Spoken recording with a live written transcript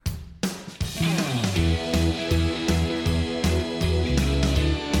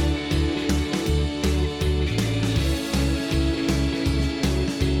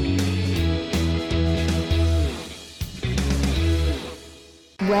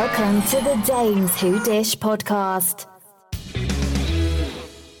Welcome to the Dames Who Dish podcast.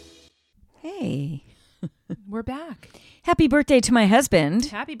 Hey. We're back. Happy birthday to my husband.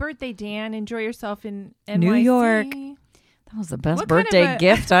 Happy birthday, Dan. Enjoy yourself in NYC. New York. That was the best What kind of birthday a-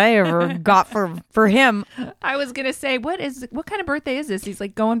 gift I ever got for him. I was going to say, what kind of birthday is this? He's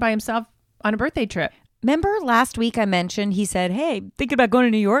like going by himself on a birthday trip. Remember last week I mentioned, he said, hey, thinking about going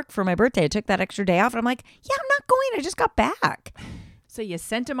to New York for my birthday. I took that extra day off. And I'm like, yeah, I'm not going. I just got back. So you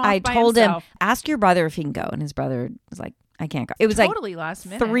sent him off I by told himself. him, ask your brother if he can go. And his brother was like, I can't go. It was Totally last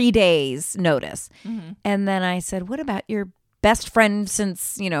minute. 3 days notice. Mm-hmm. And then I said, what about your best friend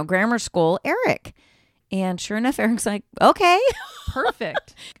since, grammar school, Eric? And sure enough, Eric's like, okay.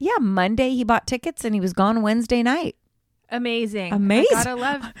 Perfect. Yeah, Monday he bought tickets and he was gone Wednesday night. Amazing. Amazing. Gotta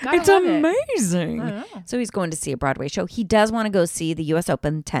love It's it. amazing. I know. So he's going to see a Broadway show. He does want to go see the U.S.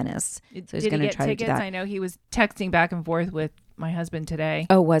 Open tennis. So he's Did he going to get try tickets? to do that. I know he was texting back and forth with my husband today.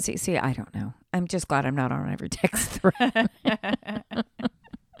 Oh, was he? See, I don't know. I'm just glad I'm not on every text thread.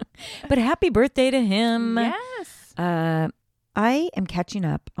 But happy birthday to him. Yes. I am catching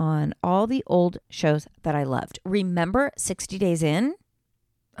up on all the old shows that I loved. Remember 60 Days In?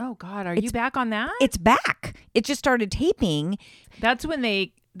 Oh, God. Are you back on that? It's back. It just started taping. That's when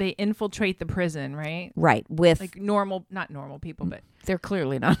they infiltrate the prison, right? Right. With Like not normal people, but they're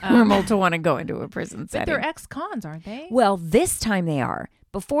clearly not normal to want to go into a prison but setting. they're ex-cons, aren't they? Well, this time they are.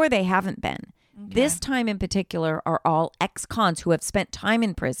 Before they haven't been. This time in particular are all ex-cons who have spent time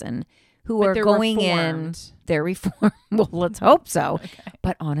in prison who But are they're going reformed. in. They're reformed. Well, let's hope so.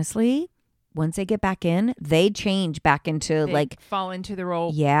 But honestly, once they get back in, they change back into They like, fall into their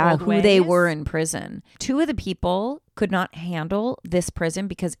old who ways. they were in prison. 2 of the people could not handle this prison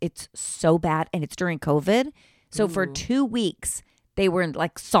because it's so bad and it's during COVID. So for 2 weeks, they were in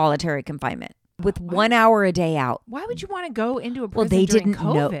like solitary confinement with 1 hour a day out. Why would you want to go into a prison Well, they during didn't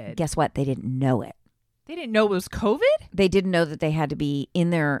know. COVID? Guess what? They didn't know it. They didn't know it was COVID? They didn't know that they had to be in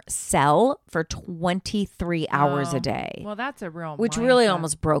their cell for 23 hours Oh, a day, Well, that's a real which really mindfuck.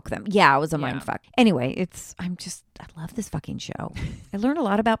 almost broke them. Yeah, it was a Yeah. mind fuck. Anyway, I love this fucking show. I learned a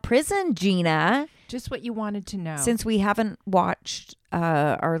lot about prison, Gina, Just what you wanted to know. since we haven't watched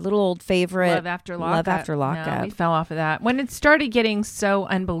our little old favorite Love After Lockup. Love After Lockup. No, we fell off of that. When it started getting so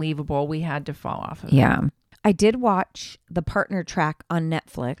unbelievable, we had to fall off of it. Yeah. I did watch the partner track on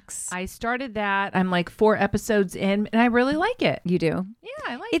Netflix. I started that. I'm like 4 episodes in, and I really like it. You do? Yeah,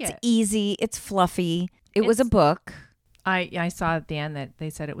 I like It's it. easy. It's fluffy. It was a It's- book. I saw at the end that they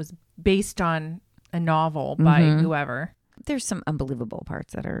said it was based on a novel by whoever. There's some unbelievable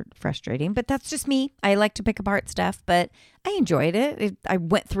parts that are frustrating, but that's just me. I like to pick apart stuff, but I enjoyed it. I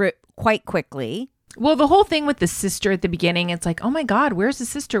went through it quite quickly. Well, the whole thing with the sister at the beginning, it's like, oh my God, where's the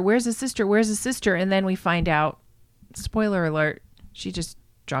sister? Where's the sister? Where's the sister? And then we find out, spoiler alert, she just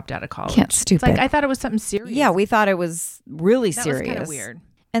dropped out of college. Yeah, stupid. It's like, I thought it was something serious. Yeah, we thought it was really that serious. was kind of weird.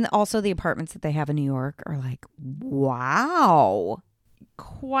 And also the apartments that they have in New York are like, wow.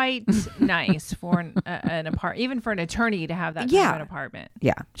 Quite nice for an apartment, even for an attorney to have that kind Yeah. of an apartment.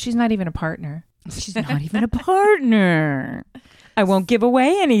 Yeah. She's not even a partner. She's not even a partner. I won't give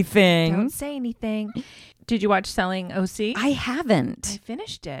away anything. Don't say anything. Did you watch Selling OC? I haven't. I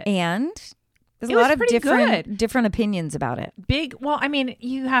finished it. And there's It a was lot of pretty good. different opinions about it. Well, I mean,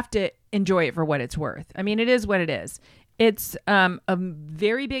 you have to enjoy it for what it's worth. I mean, it is what it is. It's a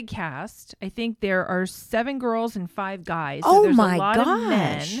very big cast. I think there are 7 girls and 5 guys. So there's my a lot of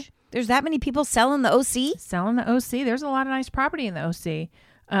men gosh. There's that many people selling the OC? selling the OC. There's a lot of nice property in the OC.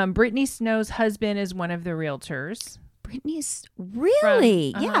 Brittany Snow's husband is one of the realtors. Brittany's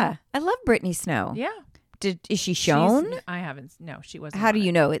really? From- Yeah. I love Brittany Snow. Yeah. Is she shown? I haven't. No, she wasn't. How do on you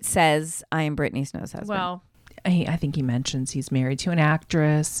it. know? It says I am Brittany Snow's husband. Well, I think he mentions he's married to an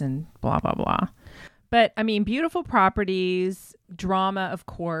actress and blah, blah, blah. But I mean, beautiful properties, drama, of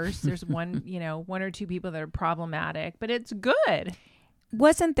course. There's one or 2 people that are problematic, but it's good.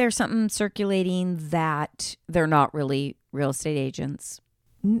 Wasn't there something circulating that they're not really real estate agents?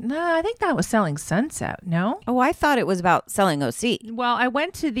 No, I think that was Selling Sunset. No? Oh, I thought it was about selling OC. Well, I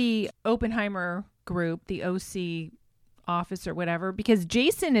went to the Oppenheimer group, the OC office or whatever, because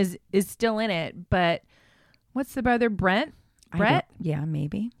Jason is still in it. But what's the brother, Brett? Yeah,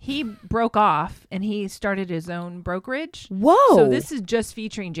 maybe. He broke off and he started his own brokerage. Whoa. So this is just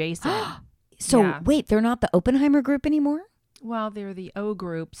featuring Jason. So Yeah. wait, they're not the Oppenheimer group anymore? Well, they're the O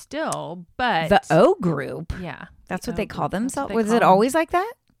group still, but The O group? yeah, That's the what they O call group. That's what themselves? they Was call it them. always like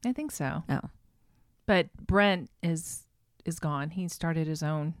that? I think so. Oh. But Brent is gone. He started his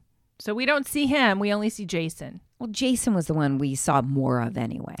own. So we don't see him. We only see Jason. Well, Jason was the one we saw more of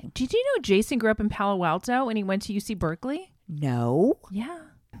anyway. Did you know Jason grew up in Palo Alto and he went to UC Berkeley? No. Yeah.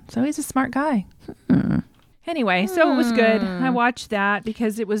 So he's a smart guy. Anyway, so it was good. I watched that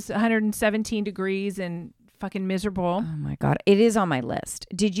because it was 117 degrees and fucking miserable. Oh my God. It is on my list.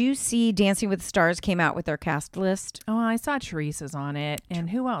 Did you see Dancing with the Stars came out with their cast list? Oh, I saw Teresa's on it. And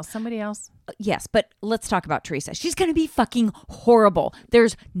who else? Somebody else? Yes, but let's talk about Teresa. She's going to be fucking horrible.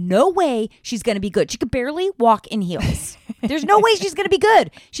 There's no way she's going to be good. She could barely walk in heels. There's no way she's going to be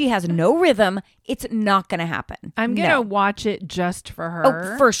good. She has no rhythm. It's not going to happen. I'm going to watch it just for her.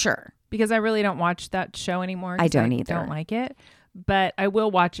 Oh, for sure. Because I really don't watch that show anymore. I don't either. I don't like it. But I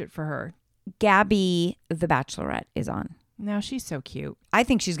will watch it for her. Gabby, the Bachelorette, is on. No, she's so cute. I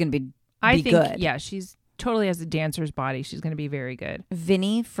think she's going to be think good. Yeah, she's totally has a dancer's body. She's going to be very good.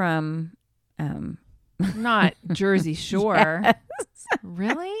 Vinny from... Not Jersey Shore. Yes.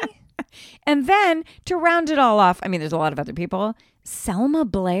 Really? And then to round it all off, I mean, there's a lot of other people. Selma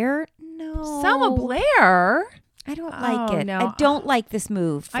Blair? No. Selma Blair? I don't like it. No. I don't like this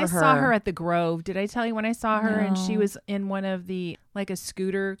move for her. I saw her at the Grove. Did I tell you when I saw her? No. And she was in one of the, like a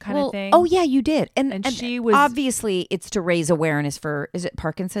scooter kind of thing. Oh, yeah, you did. And she was... Obviously, it's to raise awareness for, is it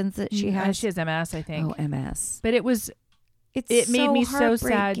Parkinson's that she has? She has MS, I think. Oh, MS. But it made me so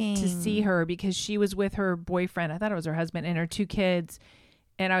sad to see her because she was with her boyfriend. I thought it was her husband and her 2 kids.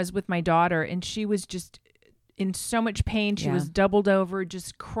 And I was with my daughter and she was just in so much pain. She was doubled over,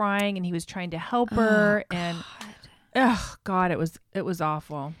 just crying, and he was trying to help her. And oh God, it was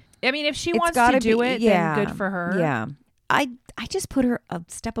awful. I mean, if she wants to do it, then good for her. Yeah. I just put her a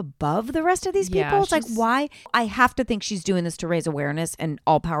step above the rest of these people. It's like, why? I have to think she's doing this to raise awareness, and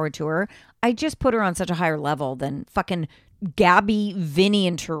all power to her. I just put her on such a higher level than fucking Gabby, Vinny,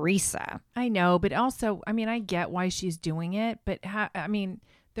 and Teresa. I know, but also, I mean, I get why she's doing it, but I mean,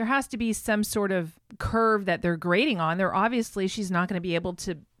 there has to be some sort of curve that they're grading on. They're obviously, she's not going to be able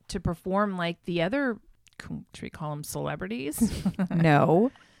to perform like the other, should we call them celebrities?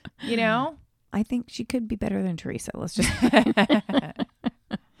 No. You know? I think she could be better than Teresa. Let's just...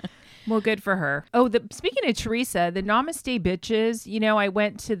 Well, good for her. Oh, speaking of Teresa, the Namaste Bitches, you know, I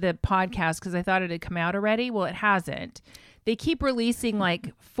went to the podcast because I thought it had come out already. Well, it hasn't. They keep releasing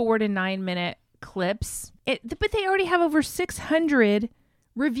like 4 to 9 minute clips, but they already have over 600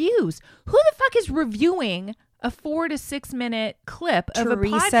 reviews. Who the fuck is reviewing a 4 to 6 minute clip of a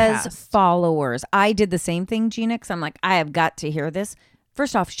podcast? Teresa's followers. I did the same thing, Gina, because I'm like, I have got to hear this.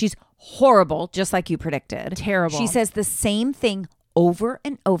 First off, she's horrible, just like you predicted. Terrible. She says the same thing over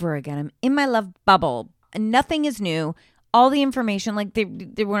and over again. I'm in my love bubble. Nothing is new. All the information, like they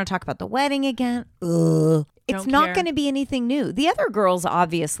want to talk about the wedding again. Ugh. It's not going to be anything new. The other girl's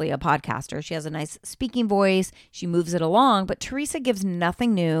obviously a podcaster. She has a nice speaking voice. She moves it along. But Teresa gives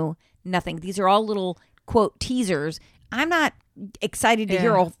nothing new, nothing. These are all little, quote, teasers. I'm not excited to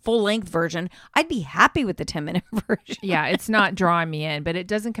hear a full-length version. I'd be happy with the 10-minute version. Yeah, it's not drawing me in, but it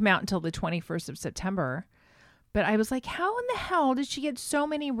doesn't come out until the 21st of September. But I was like, how in the hell did she get so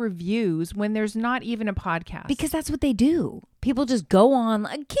many reviews when there's not even a podcast? Because that's what they do. People just go on,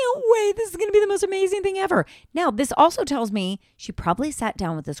 I can't wait. This is going to be the most amazing thing ever. Now, this also tells me she probably sat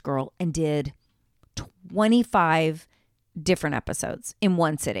down with this girl and did 25 different episodes in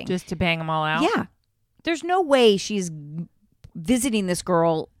one sitting. Just to bang them all out? Yeah. There's no way she's visiting this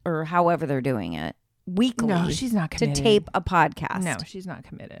girl, or however they're doing it, weekly. No, she's not committed. To tape a podcast. No, she's not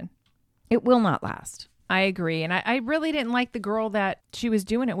committed. It will not last. I agree. And I really didn't like the girl that she was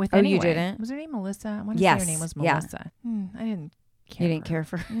doing it with Oh, anyway. you didn't? Was her name Melissa? I want to Yes. say her name was Yeah. Melissa. I didn't care. You didn't care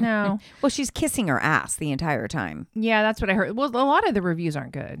for her? No. Well, she's kissing her ass the entire time. Yeah, that's what I heard. Well, a lot of the reviews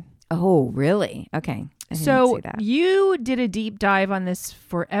aren't good. Oh, really? Okay. I didn't So see that. you did a deep dive on this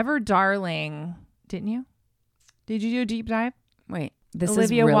Forever Darling, didn't you? Did you do a deep dive? Wait, this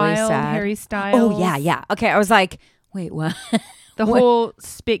Olivia is really Wilde, sad. Harry Styles. Oh, yeah. Okay, I was like, wait, what? The whole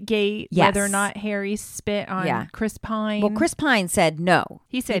Spitgate, Yes. whether or not Harry spit on Chris Pine. Well, Chris Pine said no.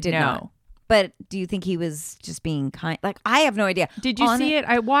 He said did no. not. But do you think he was just being kind? Like, I have no idea. Did you see it?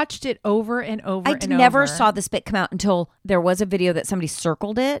 I watched it over and over I and never over. saw the spit come out until there was a video that somebody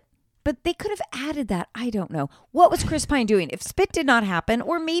circled it. But they could have added that. I don't know. What was Chris Pine doing? If spit did not happen,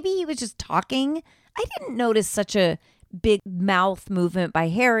 or maybe he was just talking. I didn't notice such a big mouth movement by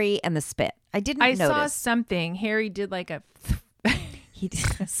Harry and the spit. I didn't notice. I saw something. Harry did like a... He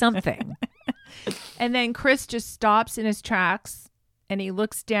did something. And then Chris just stops in his tracks and he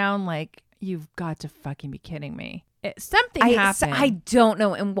looks down like, you've got to fucking be kidding me. Something happened. I don't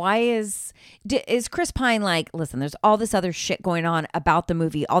know. And why is Chris Pine like, listen, there's all this other shit going on about the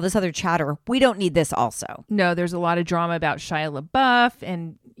movie, all this other chatter. We don't need this also. No, there's a lot of drama about Shia LaBeouf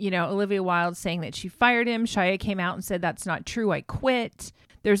and, you know, Olivia Wilde saying that she fired him. Shia came out and said, that's not true. I quit.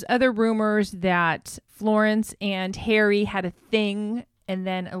 There's other rumors that Florence and Harry had a thing And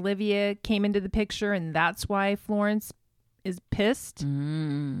then Olivia came into the picture, and that's why Florence is pissed.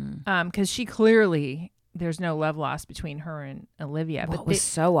 Because she clearly, there's no love lost between her and Olivia. But it was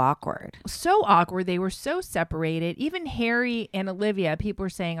so awkward. So awkward. They were so separated. Even Harry and Olivia, people were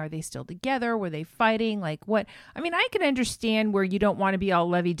saying, are they still together? Were they fighting? Like what? I mean, I can understand where you don't want to be all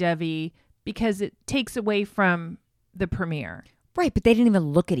lovey-dovey because it takes away from the premiere. Right, but they didn't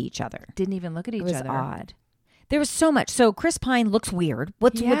even look at each other. Didn't even look at each It was other. odd. There was so much. So Chris Pine looks weird.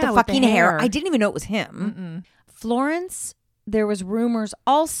 What's with the Yeah, with the fucking hair? hair. I didn't even know it was him. Florence, there was rumors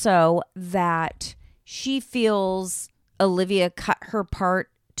also that she feels Olivia cut her part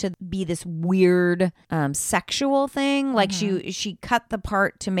to be this weird sexual thing. Like she cut the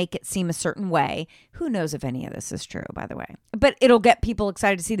part to make it seem a certain way. Who knows if any of this is true, by the way. But it'll get people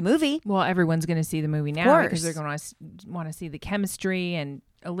excited to see the movie. Well, everyone's going to see the movie now because they're going to want to see the chemistry, and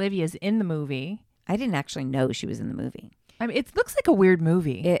Olivia's in the movie. I didn't actually know she was in the movie. I mean, it looks like a weird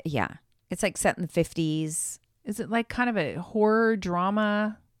movie. Yeah. It's like set in the 50s. Is it like kind of a horror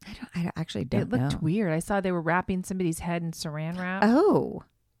drama? I actually don't know. It looked weird. I saw they were wrapping somebody's head in saran wrap. Oh.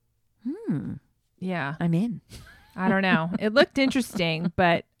 Yeah. I'm in. I don't know. It looked interesting,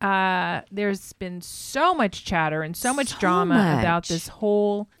 but there's been so much chatter and so much drama about this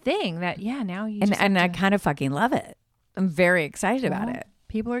whole thing that, now you just And I kind of fucking love it. I'm very excited about it.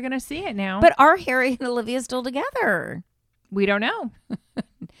 People are going to see it now. But are Harry and Olivia still together? We don't know.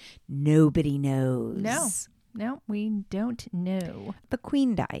 Nobody knows. No, we don't know. The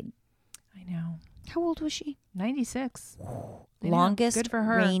Queen died. I know. How old was she? 96. Longest Good for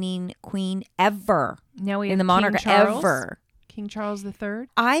her. reigning queen ever. Now we have in the monarch King Charles, ever. King Charles III.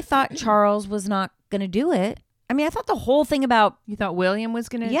 I thought Charles was not going to do it. I mean, I thought the whole thing about You thought William was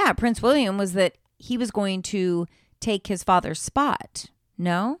going to? Yeah, Prince William was that he was going to take his father's spot.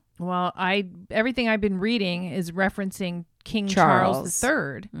 No? Well, everything I've been reading is referencing King Charles.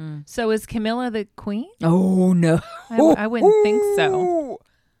 Charles III. So is Camilla the queen? Oh, no. I wouldn't think so.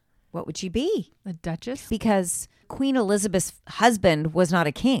 What would she be? The Duchess? Because Queen Elizabeth's husband was not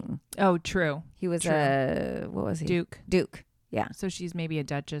a king. Oh, true. He was True. what was he? Duke. Duke. Yeah. So she's maybe a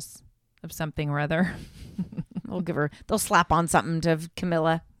Duchess of something or other. They'll slap on something to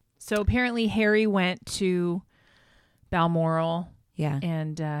Camilla. So apparently Harry went to Balmoral. Yeah.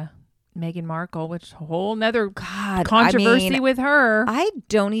 And Meghan Markle, which whole nother God, controversy with her.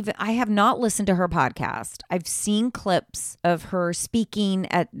 I have not listened to her podcast. I've seen clips of her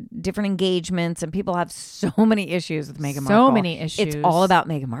speaking at different engagements, and people have so many issues with Meghan Markle. So many issues. It's all about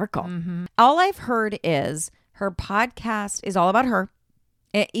Meghan Markle. All I've heard is her podcast is all about her.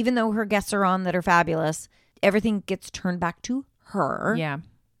 Even though her guests are on that are fabulous, everything gets turned back to her. Yeah.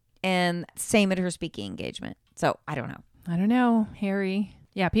 And same at her speaking engagement. So I don't know. I don't know, Harry.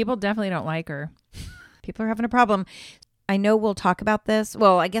 Yeah, people definitely don't like her. People are having a problem. I know we'll talk about this.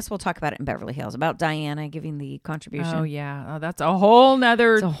 Well, I guess we'll talk about it in Beverly Hills, about Diana giving the contribution. Oh, yeah. Oh, that's a whole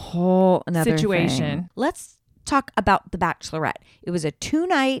nother It's a whole another situation. thing. Let's talk about The Bachelorette. It was a two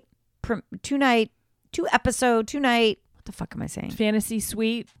night, what the fuck am I saying? fantasy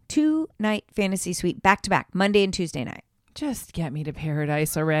suite. 2-night fantasy suite, back to back, Monday and Tuesday night. Just get me to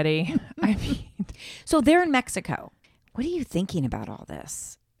paradise already. I mean, So they're in Mexico. What are you thinking about all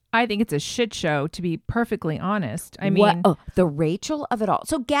this? I think it's a shit show, to be perfectly honest. I mean, the Rachel of it all.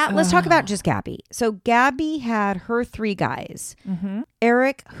 So let's talk about just Gabby. So Gabby had her 3 guys.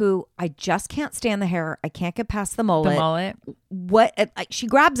 Eric, who I just can't stand the hair. I can't get past the mullet. the mullet. She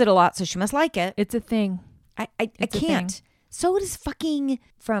grabs it a lot, so she must like it. It's a thing. I It's a can't. thing. So does fucking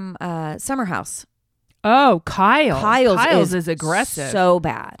from Summer House. Oh, Kyle. Kyle's is aggressive. So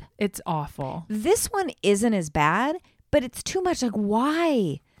bad. It's awful. This one isn't as bad, but it's too much. Like,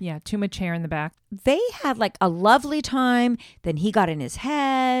 why? Yeah, too much hair in the back. They had like a lovely time. Then he got in his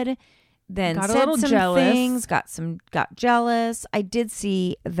head. Then Got a said little some jealous. things. Got jealous. I did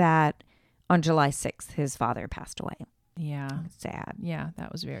see that on July 6th, his father passed away. Yeah. Sad. Yeah,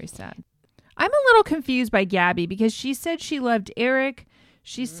 that was very sad. I'm a little confused by Gabby because she said she loved Eric.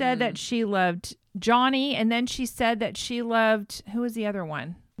 She said that she loved Johnny. And then she said that she loved, who was the other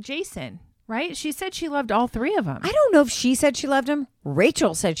one? Jason, right? She said she loved all 3 of them. I don't know if she said she loved him.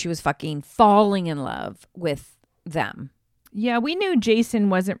 Rachel said she was fucking falling in love with them. Yeah, we knew Jason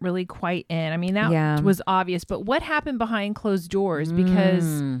wasn't really quite in. I mean, that was obvious. But what happened behind closed doors?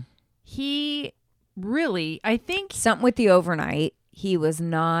 Because he really, I think... Something with the overnight. He was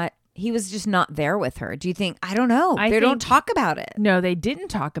just not there with her. Do you think? I don't know. They don't talk about it. No, they didn't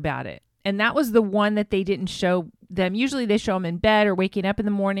talk about it. And that was the one that they didn't show them. Usually they show them in bed or waking up in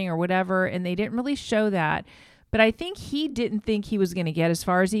the morning or whatever. And they didn't really show that. But I think he didn't think he was going to get as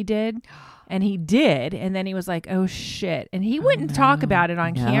far as he did. And he did. And then he was like, oh, shit. And he wouldn't talk about it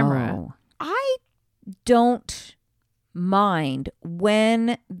on camera. I don't mind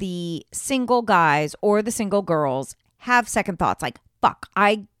when the single guys or the single girls have second thoughts. Like, fuck,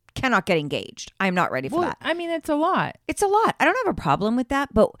 I cannot get engaged. I'm not ready for that. I mean, it's a lot. It's a lot. I don't have a problem with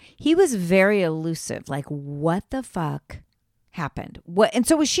that. But he was very elusive. Like, what the fuck happened? What? And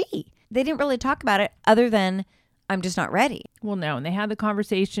so was she. They didn't really talk about it other than I'm just not ready. Well, no. And they had the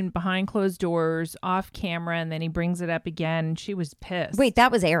conversation behind closed doors, off camera, and then he brings it up again. And she was pissed. Wait,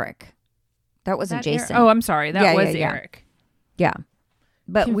 that was Eric. That wasn't Jason. Oh, I'm sorry. That was Eric. Yeah.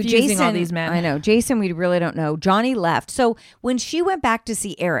 But with Confusing Jason, all these men. I know. Jason, we really don't know. Johnny left. So when she went back to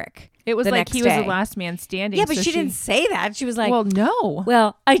see Eric, it was the like next he was day, the last man standing. Yeah, but so she didn't say that. She was like, well, no.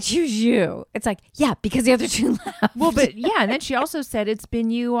 Well, I choose you. It's like, yeah, because the other two left. Well, but yeah. And then she also said, it's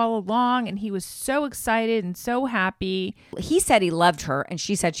been you all along. And he was so excited and so happy. He said he loved her and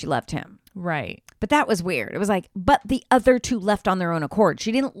she said she loved him. Right. But that was weird. It was like, but the other two left on their own accord.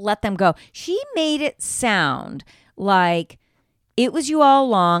 She didn't let them go. She made it sound like it was you all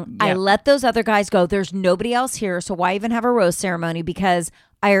along. Yep. I let those other guys go. There's nobody else here. So why even have a rose ceremony? Because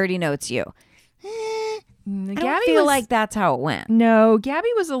I already know it's you. I don't feel like that's how it went. No, Gabby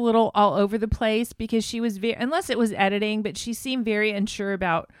was a little all over the place because she was unless it was editing, but she seemed very unsure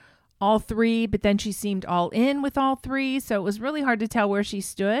about all three. But then she seemed all in with all three. So it was really hard to tell where she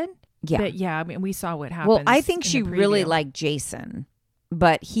stood. Yeah. But yeah, I mean, we saw what happened. Well, I think she really liked Jason,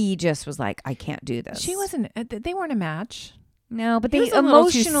 but he just was like, I can't do this. She wasn't, they weren't a match. No, but He they was a little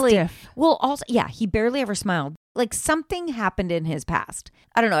too emotionally, stiff. well, also, yeah, he barely ever smiled. Like something happened in his past.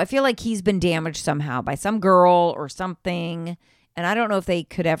 I don't know. I feel like he's been damaged somehow by some girl or something. And I don't know if they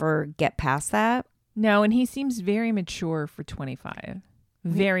could ever get past that. No, and he seems very mature for 25.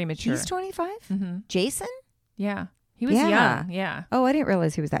 Very mature. He's 25? Mm-hmm. Jason? Yeah. He was Yeah. young. Yeah. Oh, I didn't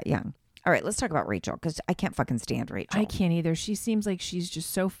realize he was that young. All right, let's talk about Rachel because I can't fucking stand Rachel. I can't either. She seems like she's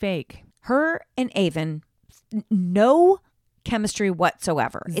just so fake. Her and Avon, no chemistry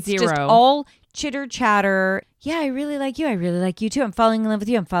whatsoever. It's just Zero. all chitter chatter. Yeah, I really like you. I really like you too. I'm falling in love with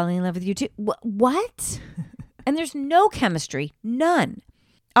you. I'm falling in love with you too. What? And there's no chemistry. None.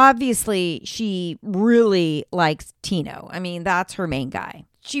 Obviously, she really likes Tino. I mean, that's her main guy.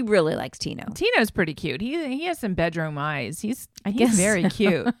 She really likes Tino. Tino's pretty cute. He has some bedroom eyes. He's guess very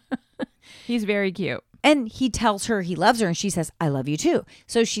cute. He's very cute. And he tells her he loves her and she says, I love you too.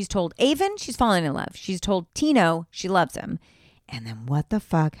 So she's told Avon she's falling in love. She's told Tino she loves him. And then what the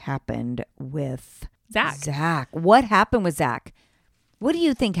fuck happened with Zach? What happened with Zach? What do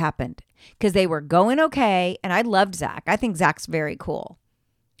you think happened? Because they were going okay and I loved Zach. I think Zach's very cool.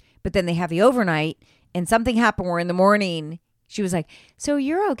 But then they have the overnight and something happened where in the morning she was like, so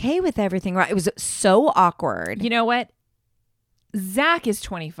you're okay with everything, right? It was so awkward. You know what? Zach is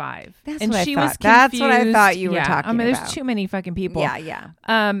 25. That's and what she I was thought. That's what I confused. thought you were talking I mean, about. there's too many fucking people. Yeah.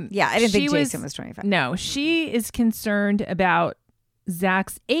 Yeah, I didn't think Jason was 25. No, she is concerned about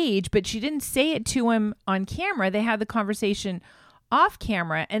Zach's age, but she didn't say it to him on camera. They had the conversation off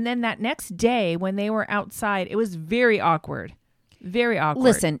camera. And then that next day when they were outside, it was very awkward. Very awkward.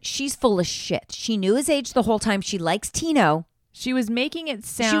 Listen, she's full of shit. She knew his age the whole time. She likes Tino. She was making it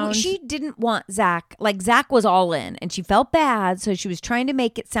sound... She didn't want Zach. Like, Zach was all in, and she felt bad, so she was trying to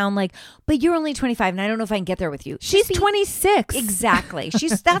make it sound like, but you're only 25, and I don't know if I can get there with you. She's 26. Exactly.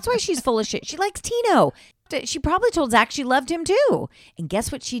 That's why she's full of shit. She likes Tino. She probably told Zach she loved him, too. And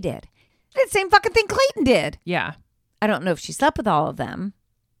guess what she did? The same fucking thing Clayton did. Yeah. I don't know if she slept with all of them.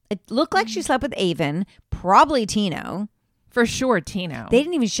 It looked like she slept with Avon, probably Tino. For sure, Tino. They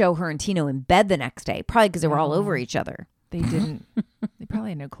didn't even show her and Tino in bed the next day, probably because they were all over each other. They didn't. They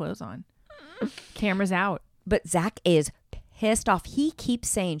probably had no clothes on. Camera's out. But Zach is pissed off. He keeps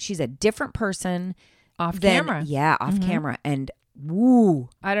saying she's a different person. Off camera. Yeah, off camera. And woo.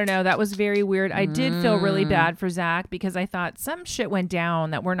 I don't know. That was very weird. I did feel really bad for Zach because I thought some shit went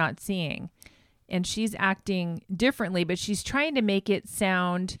down that we're not seeing. And she's acting differently, but she's trying to make it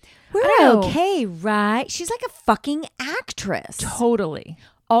sound... We're okay, right? She's like a fucking actress. Totally.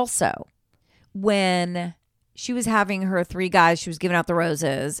 Also, when... she was having her 3 guys. She was giving out the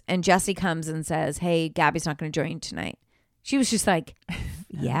roses. And Jesse comes and says, hey, Gabby's not going to join you tonight. She was just like,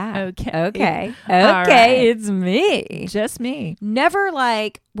 yeah. Okay. Right. It's me. Just me. Never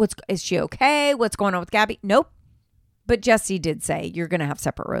like, is she okay? What's going on with Gabby? Nope. But Jesse did say, you're going to have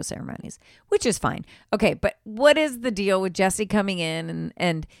separate rose ceremonies, which is fine. Okay. But what is the deal with Jesse coming in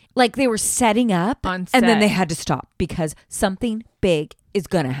and like they were setting up on set. And then they had to stop because something big is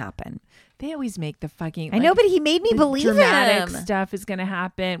going to happen. They always make the fucking... I know, but he made me believe dramatic him. stuff is going to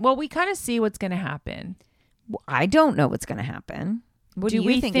happen. Well, we kind of see what's going to happen. I don't know what's going to happen. What do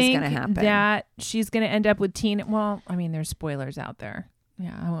you think is going to happen? That she's going to end up with Tina? Well, I mean, there's spoilers out there.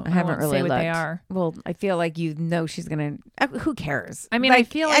 Yeah, I haven't really say looked. what they are. Well, I feel like she's going to. Who cares? I mean, like, I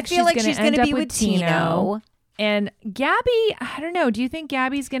feel like she's going to be with Tino. And Gabby, I don't know. Do you think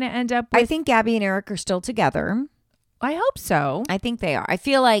Gabby's going to end up with... I think Gabby and Eric are still together. I hope so. I think they are. I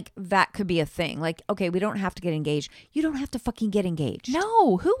feel like that could be a thing. Like, okay, we don't have to get engaged. You don't have to fucking get engaged.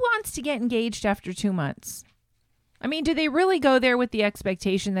 No. Who wants to get engaged after 2 months? I mean, do they really go there with the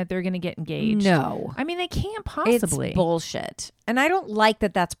expectation that they're going to get engaged? No. I mean, they can't possibly. It's bullshit. And I don't like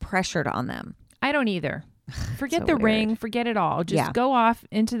that that's pressured on them. I don't either. Forget So the weird. ring. Forget it all. Just go off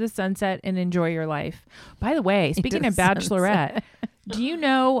into the sunset and enjoy your life. By the way, speaking of Bachelorette, do you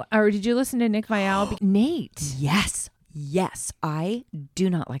know, or did you listen to Nick Viall? Nate. Yes. I do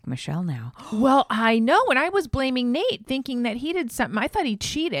not like Michelle now. Well, I know. And I was blaming Nate, thinking that he did something. I thought he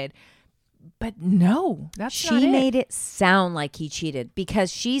cheated. But no, that's not it. She made it sound like he cheated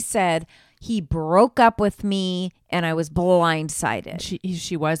because she said he broke up with me and I was blindsided.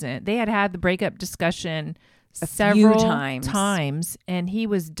 She wasn't. They had the breakup discussion several several times, and he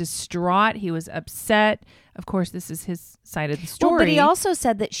was distraught. He was upset. Of course, this is his side of the story. Well, but he also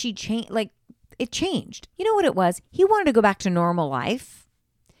said that she changed. Like, it changed. You know what it was? He wanted to go back to normal life.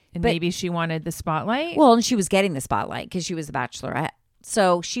 And maybe she wanted the spotlight. Well, and she was getting the spotlight because she was the Bachelorette.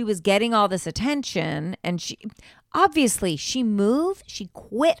 So she was getting all this attention, and she moved. She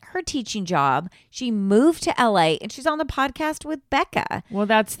quit her teaching job. She moved to LA, and she's on the podcast with Becca. Well,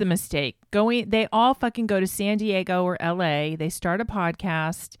 that's the mistake. They all fucking go to San Diego or LA. They start a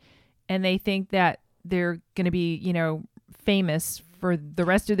podcast, and they think that they're going to be, famous for the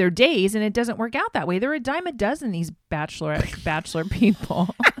rest of their days, and it doesn't work out that way. They're a dime a dozen, these bachelor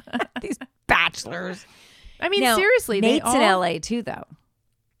people. These bachelors. I mean, seriously. Nate's in LA too, though.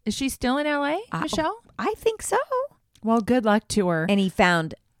 Is she still in LA, Michelle? I think so. Well, good luck to her. And he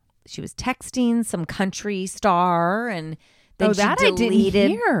found she was texting some country star, and then she deleted. I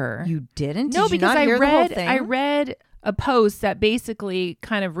didn't hear. You didn't? No, Did you because not hear the whole thing? I read a post that basically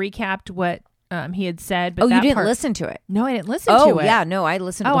kind of recapped what he had said. But you didn't listen to it? No, I didn't listen to it. Oh, yeah. No, I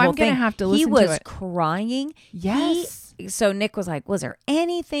listened to the whole I'm thing. going to have to listen to it. He was crying. Yes. So Nick was like, was there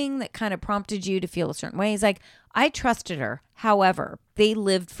anything that kind of prompted you to feel a certain way? He's like, I trusted her. However, they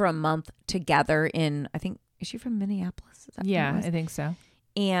lived for a month together in, I think, is she from Minneapolis? Is that yeah, I think so.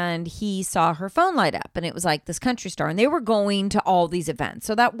 And he saw her phone light up, and it was like this country star, and they were going to all these events.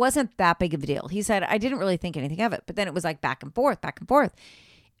 So that wasn't that big of a deal. He said, I didn't really think anything of it, but then it was like back and forth.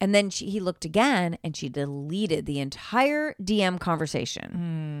 And then he looked again, and she deleted the entire DM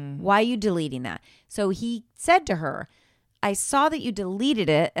conversation. Why are you deleting that? So he said to her, I saw that you deleted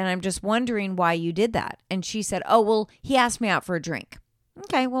it, and I'm just wondering why you did that. And she said, oh, well, he asked me out for a drink.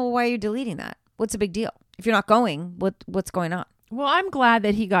 Okay, well, why are you deleting that? What's the big deal? If you're not going, what's going on? Well, I'm glad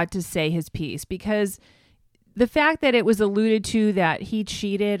that he got to say his piece, because the fact that it was alluded to that he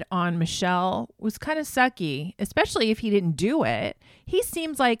cheated on Michelle was kind of sucky, especially if he didn't do it. He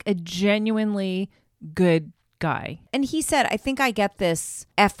seems like a genuinely good guy. And he said, I think I get this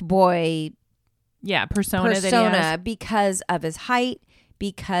F-boy persona that he has. Because of his height,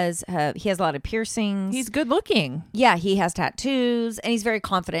 because he has a lot of piercings. He's good looking. Yeah, he has tattoos, and he's very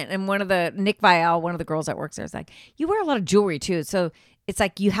confident. And Nick Viall, one of the girls that works there, is like, you wear a lot of jewelry too. So it's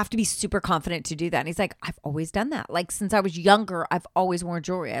like, you have to be super confident to do that. And he's like, I've always done that. Like, since I was younger, I've always worn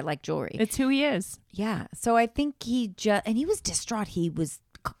jewelry. I like jewelry. It's who he is. Yeah. So I think and he was distraught. He was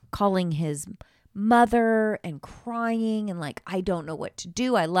calling his mother and crying and like, I don't know what to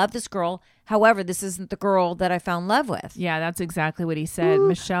do. I love this girl. However, this isn't the girl that I found love with. Yeah, that's exactly what he said. Ooh.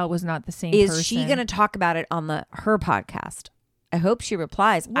 Michelle was not the same person. Is she going to talk about it on her podcast? I hope she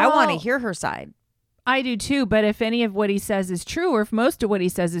replies. I want to hear her side. I do too, but if any of what he says is true, or if most of what he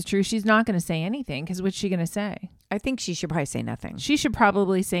says is true, she's not going to say anything, because what's she going to say? I think she should probably say nothing. She should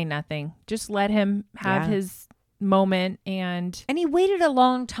probably say nothing. Just let him have his moment. And he waited a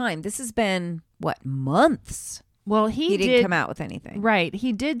long time. This has been, months? Well, he didn't come out with anything. Right.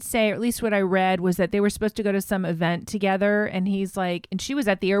 He did say, or at least what I read, was that they were supposed to go to some event together. And he's like, and she was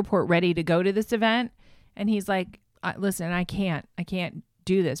at the airport ready to go to this event. And he's like, listen, I can't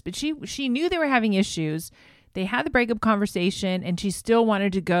do this. But she knew they were having issues. They had the breakup conversation, and she still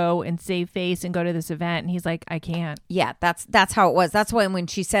wanted to go and save face and go to this event. And he's like, I can't. Yeah, that's how it was. That's when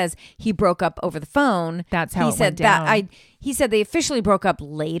she says he broke up over the phone. That's how it went down. He said they officially broke up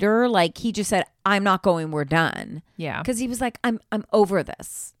later. Like, he just said, I'm not going. We're done. Yeah, because he was like, I'm over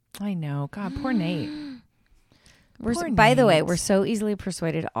this. I know. God, poor Nate. By the way, Nate. we're so easily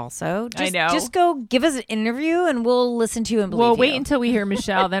persuaded also. I know. Just go give us an interview and we'll listen to you and believe We'll you. wait until we hear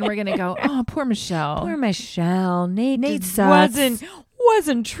Michelle. Then we're going to go, oh, poor Michelle. Poor Michelle. Nate sucks.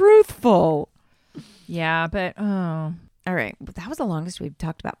 wasn't truthful. Yeah, but, oh, All right. That was the longest we've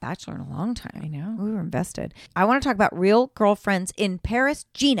talked about Bachelor in a long time. I know. We were invested. I want to talk about Real Girlfriends in Paris.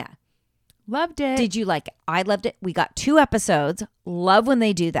 Gina, Loved it. did you like it? I loved it. We got 2 episodes. Love when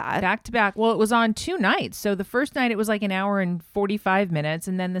they do that. Back to back. Well, it was on 2 nights. So the first night it was like an hour and 45 minutes.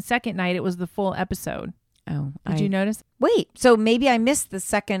 And then the second night it was the full episode. Oh, Did you notice? Wait, so maybe I missed the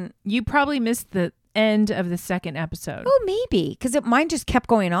second. You probably missed the end of the second episode. Oh, maybe. Because mine just kept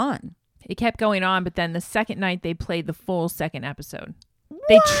going on. It kept going on, but then the second night they played the full second episode.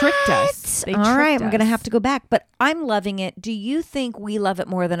 They tricked us. They All right, tricked I'm going to us. have to go back. But I'm loving it. Do you think we love it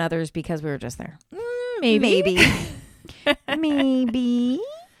more than others because we were just there? Maybe. Maybe.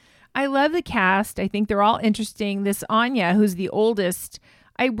 I love the cast. I think they're all interesting. This Anya, who's the oldest,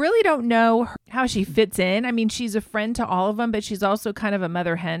 I really don't know how she fits in. I mean, she's a friend to all of them, but she's also kind of a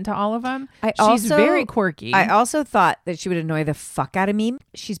mother hen to all of them. She's very quirky. I also thought that she would annoy the fuck out of me.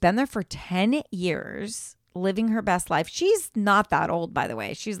 She's been there for 10 years, living her best life. She's not that old, by the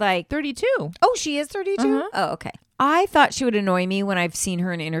way. She's like 32. Oh, she is 32? Oh, okay. I thought she would annoy me when I've seen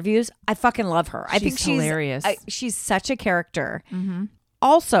her in interviews. I fucking love her. I think she's hilarious. She's such a character.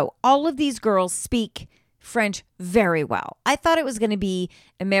 Also, all of these girls speak French very well. I thought it was going to be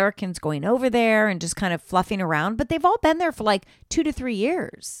Americans going over there and just kind of fluffing around, but they've all been there for like 2 to 3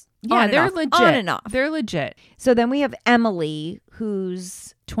 years. Yeah, On and they're off, legit. On and off. They're legit. So then we have Emily,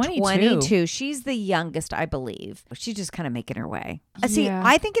 who's 22. She's the youngest, I believe. She's just kind of making her way. See, Yeah.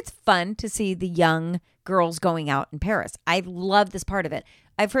 I think it's fun to see the young girls going out in Paris. I love this part of it.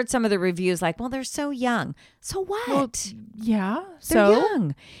 I've heard some of the reviews like, well, they're so young. So what? Well, yeah. They're So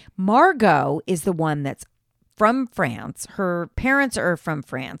young. Margot is the one that's from France. Her parents are from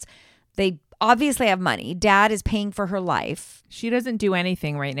France. They obviously have money. Dad is paying for her life. she doesn't do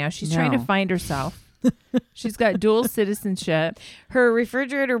anything right now. She's trying to No. find herself. She's got dual citizenship. Her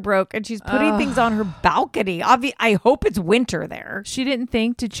refrigerator broke and she's putting things on her balcony. I hope it's winter there. She didn't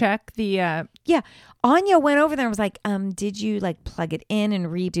think to check the Yeah. Anya went over there and was like, did you like plug it in and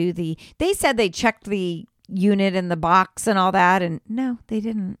redo they said they checked the unit and the box and all that. And no, they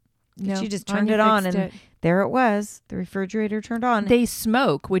didn't. No, She just turned Anya it on fixed and it. there it was. The refrigerator turned on. They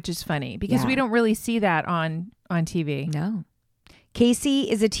smoke, which is funny because Yeah. we don't really see that on TV. No. Casey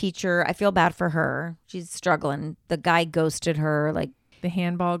is a teacher. I feel bad for her. She's struggling. The guy ghosted her. Like, The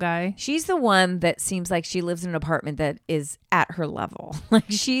handball guy. she's the one that seems like she lives in an apartment that is at her level. Like,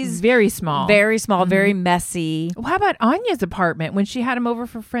 she's Very small. very small, very messy. Well, how about Anya's apartment? When she had him over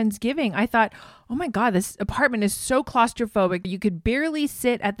for Friendsgiving, I thought, oh my God, this apartment is so claustrophobic. You could barely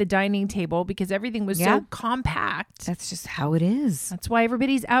sit at the dining table because everything was Yeah. so compact. That's just how it is. That's why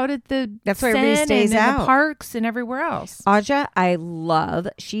everybody's out at the That's why everybody Seine stays and in out. the parks and everywhere else. Aja, I love.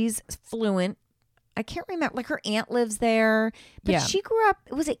 She's fluent. I can't remember. Like, her aunt lives there. But Yeah. she grew up,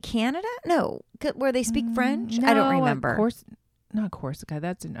 was it Canada? No. Where they speak French? I don't remember. Not Corsica.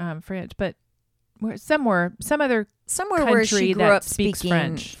 That's in French, but some other Somewhere where she country grew that up speaks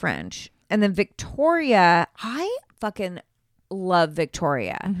speaking French. And then Victoria, I fucking love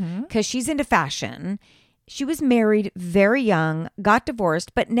Victoria Mm-hmm. because she's into fashion. She was married very young, got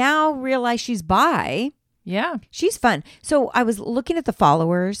divorced, but now realized she's bi. Yeah. She's fun. So I was looking at the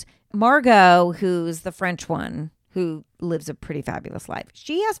followers. Margot, who's the French one, who lives a pretty fabulous life.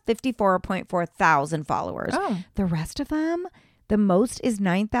 She has 54.4 thousand followers. Oh. The rest of them, the most is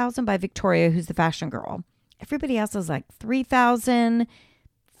 9,000 by Victoria, who's the fashion girl. Everybody else is like 3,000,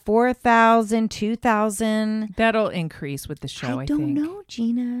 4,000, 2,000. That'll increase with the show, I I don't think. know,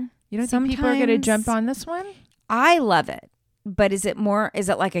 Gina. You don't think people are going to Sometimes- jump on this one? I love it. But is it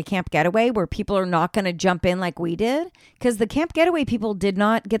like a Camp Getaway where people are not going to jump in like we did? Because the Camp Getaway people did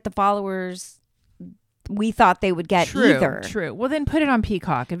not get the followers we thought they would get either. True. Well, then put it on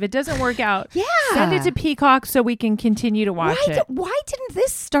Peacock. If it doesn't work out, Yeah. send it to Peacock so we can continue to watch it. Why didn't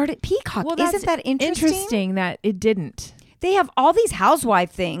this start at Peacock? Well, Isn't that interesting? Interesting that it didn't. They have all these housewife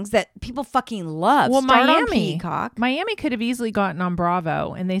things that people fucking love. Well, Start on Miami. Peacock. Miami could have easily gotten on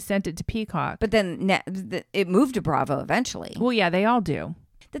Bravo, and they sent it to Peacock. But then it moved to Bravo eventually. Well, yeah, they all do.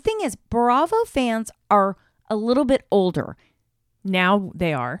 The thing is, Bravo fans are a little bit older. Now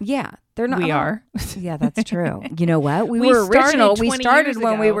they are. Yeah, they're not. We are. Yeah, that's true. You know what? We We were original. started We 20 started years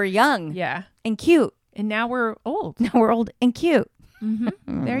when we ago. were young Yeah. and cute. And now we're old. Now we're old and cute.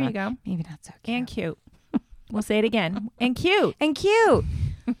 Mm-hmm. There you go. Maybe not so cute. And cute. We'll say it again. And cute. And cute.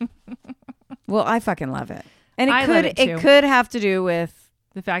 Well, I fucking love it. And I love it too. it could have to do with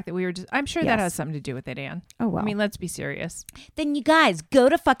The fact that we were I'm sure that Yes. has something to do with it, Anne. Oh, well. I mean, let's be serious. Then you guys go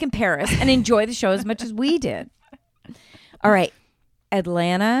to fucking Paris and enjoy the show as much as we did. All right.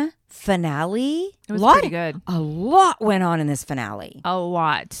 Atlanta finale. It was pretty good. A lot went on in this finale. A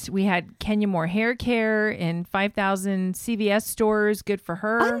lot. We had Kenya Moore hair care in 5,000 CVS stores. Good for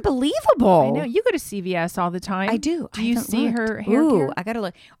her. Unbelievable. I know. You go to CVS all the time. I do. Do you see her hair Ooh, care? I gotta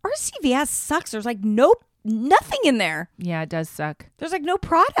look. Our CVS sucks. There's like nothing in there. Yeah, it does suck. There's like no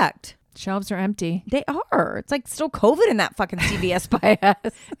product. Shelves are empty. They are. It's like still COVID in that fucking CVS by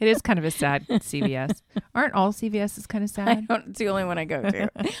us. It is kind of a sad CVS. Aren't all CVS's kind of sad? It's the only one I go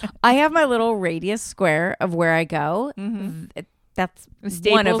to. I have my little radius square of where I go. That's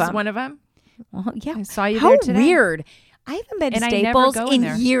Staples, one of them. one of them. Well, yeah. I saw you How there today. weird. I haven't been to And I never Staples go in in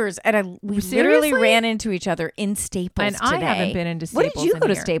there. years, and we Seriously? literally ran into each other in Staples And today. I haven't been into What Staples did you in go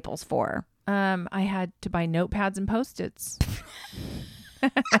to a year. Staples for? I had to buy notepads and Post-its.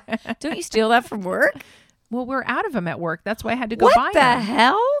 Don't you steal that from work? Well, we're out of them at work. That's why I had to go What buy the them.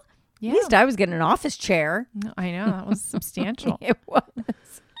 hell? Yeah. At least I was getting an office chair. No, I know. That was substantial. It was.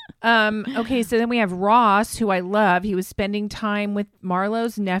 Okay, so then we have Ross, who I love. He was spending time with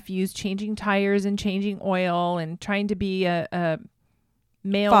Marlo's nephews, changing tires and changing oil and trying to be a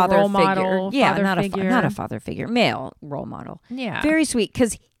male Father role figure. model. Yeah, father not figure. not a father figure. Male role model. Yeah. Very sweet,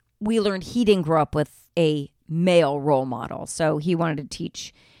 because we learned he didn't grow up with a male role model. So he wanted to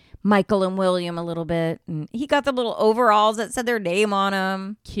teach Michael and William a little bit. And he got the little overalls that said their name on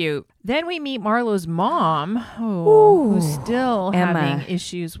them. Cute. Then we meet Marlo's mom, who's still Emma. having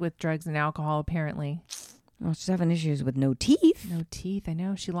issues with drugs and alcohol, apparently. Well, she's having issues with no teeth. No teeth. I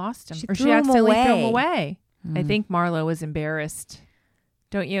know. She lost them. She Or threw she 'em accidentally threw them away. away. I think Marlo was embarrassed.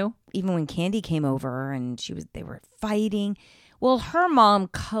 Don't you? Even when Candy came over and they were fighting. Well, her mom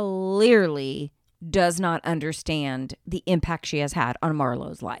clearly does not understand the impact she has had on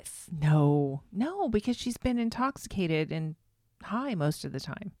Marlo's life. No, because she's been intoxicated and high most of the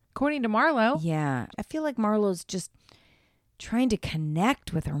time. According to Marlo. Yeah. I feel like Marlo's just trying to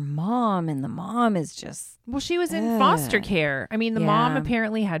connect with her mom, and the mom is just... Well, she was in foster care. I mean, the mom Yeah.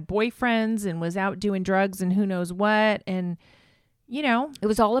 apparently had boyfriends and was out doing drugs and who knows what. And, you know. It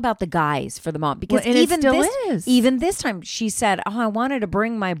was all about the guys for the mom. Because Well, and it still is. even this time, she said, I wanted to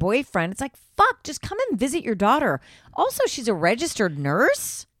bring my boyfriend. It's like, fuck, just come and visit your daughter. Also, she's a registered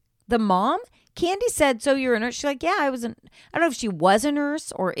nurse. The mom, Candy said, so you're a nurse? She's like, yeah, I don't know if she was a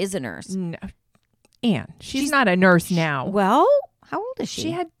nurse or is a nurse. No. Anne, she's not a nurse now. Well, how old is she?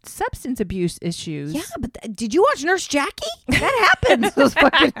 She had substance abuse issues. Yeah, but did you watch Nurse Jackie? That happens, those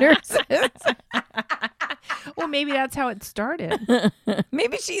fucking nurses. Well, maybe that's how it started.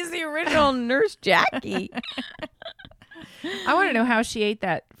 Maybe she's the original Nurse Jackie. I want to know how she ate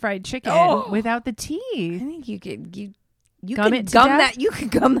that fried chicken without the I teeth. think you could you Gum could it to gum death? that. You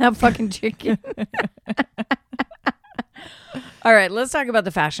could gum that fucking chicken. All right, let's talk about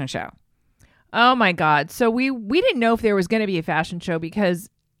the fashion show. Oh my God. So we didn't know if there was going to be a fashion show because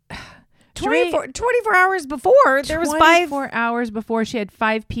 24 hours before there was 24 hours before she had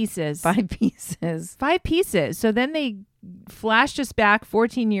 5 pieces. 5 pieces. 5 pieces. So then they flashed us back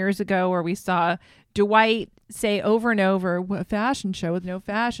 14 years ago where we saw Dwight say over and over, "What fashion show with no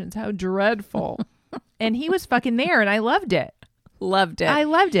fashions? How dreadful." And he was fucking there and I loved it. Loved it. I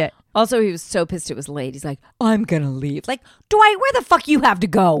loved it. Also, he was so pissed it was late. He's like, I'm going to leave. Like, Dwight, where the fuck you have to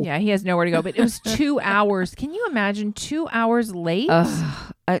go? Yeah, he has nowhere to go. But it was 2 hours. Can you imagine 2 hours late?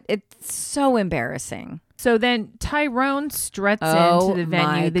 It's so embarrassing. So then Tyrone struts Oh, into the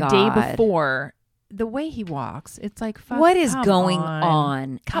my venue the day God. before. The way he walks, it's like, fuck, What is come going on?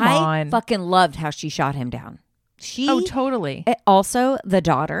 on? Come I on. fucking loved how she shot him down. Oh, totally. Also, the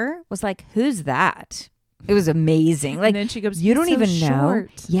daughter was like, who's that? It was amazing. Like, And then she goes, you don't "He's so even know.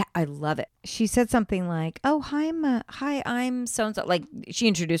 short." Yeah, I love it. She said something like, "Oh, hi, I'm so and so." Like, she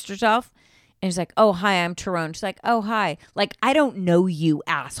introduced herself, and she's like, "Oh, hi, I'm Tyrone." She's like, "Oh, hi." Like, I don't know you,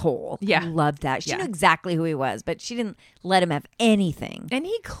 asshole. Yeah. I loved that. She Yeah. knew exactly who he was, but she didn't let him have anything. And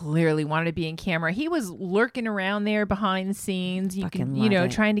he clearly wanted to be in camera. He was lurking around there behind the scenes. You Fucking can, love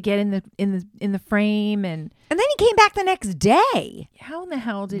it. trying to get in the frame. And And then he came back the next day. how in the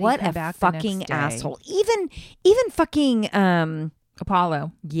hell did What he come a back the next fucking day? asshole. Even fucking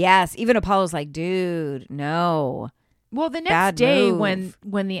Apollo. yes, even Apollo's like, dude, no. Well, the next Bad day move.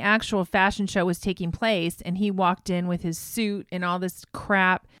 when the actual fashion show was taking place and he walked in with his suit and all this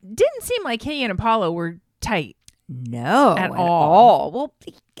crap, didn't seem like he and Apollo were tight. No, At at all. all.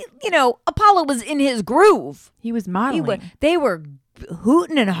 Well, Apollo was in his groove. He was modeling. They were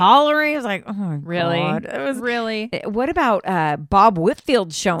hooting and hollering. I was like, oh my Really? God. It was Really? What about Bob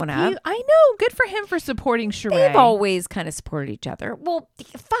Whitfield showing up? I know. Good for him for supporting Sheree. They've always kind of supported each other. Well,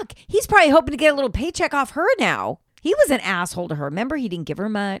 fuck. He's probably hoping to get a little paycheck off her now. He was an asshole to her. Remember, he didn't give her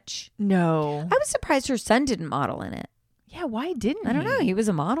much. No. I was surprised her son didn't model in it. Yeah, why didn't I don't he? know. He was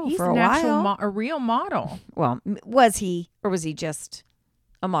a model He's for a an actual while. a real model. Well, was he, or was he just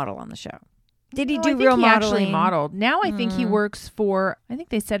a model on the show? Did he No, do I think real he modeling? actually modeled. Now I think he works for, I think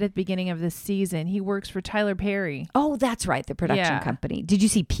they said at the beginning of this season, he works for Tyler Perry. Oh, that's right. The production Yeah. company. Did you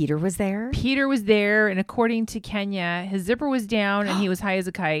see Peter was there? Peter was there, and according to Kenya, his zipper was down and he was high as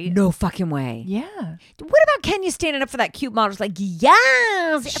a kite. No fucking way. Yeah. What about Kenya standing up for that cute model? It's like,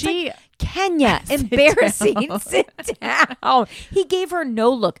 yes. It's She- like, Kenya, Sit embarrassing. down. Sit down. He gave her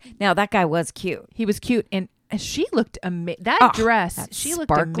no look. Now, that guy was cute. He was cute, and she looked amazing. That Oh, dress, that she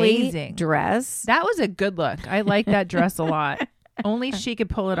looked sparkly amazing. dress. That was a good look. I like that dress a lot. Only she could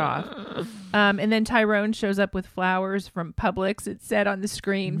pull it off. And then Tyrone shows up with flowers from Publix. It said on the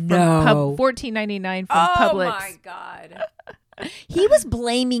screen, from No. $14.99 from Publix. God. He was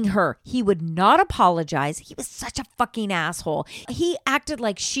blaming her. He would not apologize. He was such a fucking asshole. He acted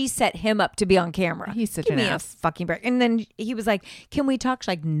like she set him up to be on camera. He's such Give an me ass. a fucking break. And then he was like, "Can we talk?" She's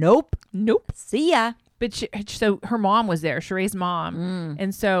like, "Nope, Nope. see ya." But so her mom was there, Sheree's mom.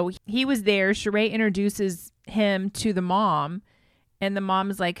 And so he was there. Sheree introduces him to the mom. And the mom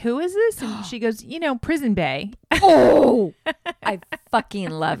is like, "Who is this?" And she goes, Prison Bay. Oh, I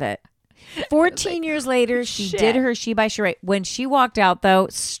fucking love it. 14 years later, she shit. did her She by Sheree. When she walked out, though,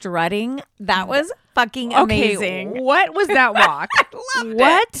 strutting, that was fucking amazing. Okay, what was that walk?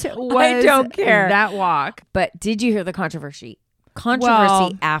 What was don't care. that walk? But did you hear the controversy?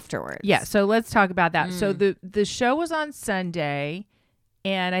 Well, Afterwards. Yeah, so let's talk about that. So the show was on Sunday,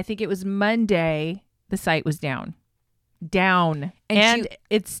 and I think it was Monday the site was down. And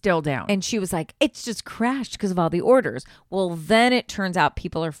it's still down. And she was like, it's just crashed because of all the orders. Well, then it turns out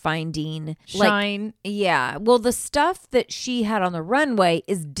people are finding Shine. Yeah. Well, the stuff that she had on the runway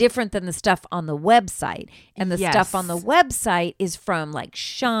is different than the stuff on the website. And the Yes. stuff on the website is from like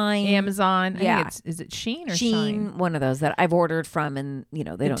Shine. Amazon. I Yeah. think is it Sheen or Sheen, Shine? one of those that I've ordered from, and they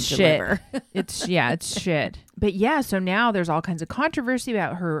It's don't shit. deliver. It's shit. But yeah, so now there's all kinds of controversy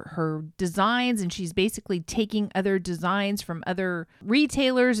about her designs, and she's basically taking other designs from other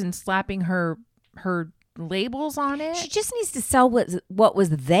retailers and slapping her labels on it. She just needs to sell what was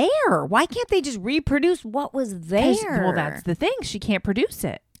there. Why can't they just reproduce what was 'Cause- there? Well, that's the thing. She can't produce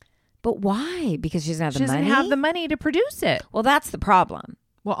it. But why? Because she doesn't have She the doesn't money. have the money to produce it. Well, that's the problem.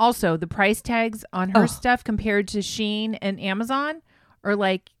 Well, also the price tags on her stuff compared to Shein and Amazon are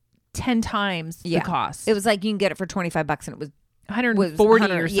like 10 times the cost. It was like you can get it for $25 and it was 140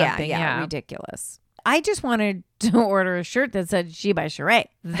 100 or something. Yeah, ridiculous. I just wanted to order a shirt that said She by Sheree.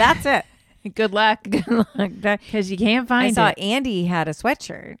 That's it. Good luck. That- Because you can't I find saw it. Andy had a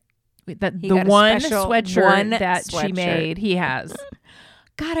sweatshirt. That He the got a one special sweatshirt that she sweatshirt. made, he has.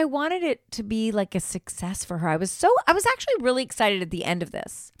 God, I wanted it to be like a success for her. I was actually really excited at the end of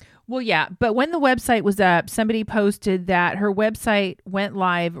this. Well, yeah, but when the website was up, somebody posted that her website went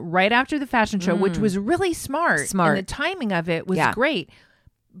live right after the fashion show, which was really smart. And the timing of it was great.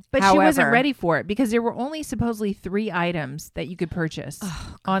 But she wasn't However- ready for it because there were only supposedly 3 items that you could purchase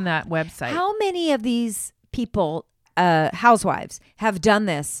on that website. How many of these people, housewives, have done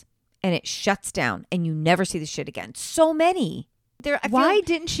this and it shuts down and you never see the shit again? So many. I feel Why like-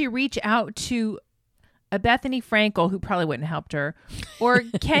 didn't she reach out to a Bethany Frankel, who probably wouldn't have helped her, or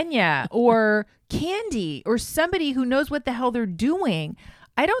Kenya, or Candy, or somebody who knows what the hell they're doing?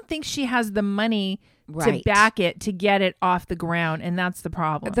 I don't think she has the money to Right. back it, to get it off the ground, and that's the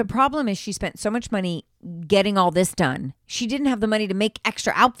problem. The problem is she spent so much money getting all this done. She didn't have the money to make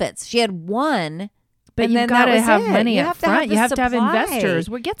extra outfits. She had one, but and you've then got that to was have it. money You up have to have front. the You have to have supply. investors.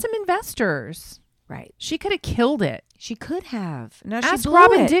 Well, get some investors. Right. She could have killed it. She could have. Now Ask she blew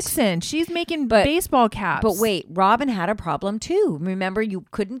Robin it. Dixon. She's making But- baseball caps. But wait, Robin had a problem too. Remember, you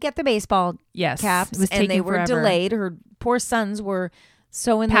couldn't get the baseball yes, caps, it was and they taking were forever. delayed. Her poor sons were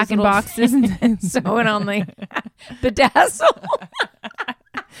sewing those Packing little boxes and sewing on the bedazzle.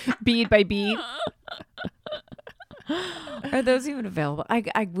 bead by bead. Are those even available?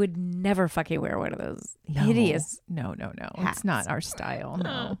 I would never fucking wear one of those hideous. No. hats. It's not our style.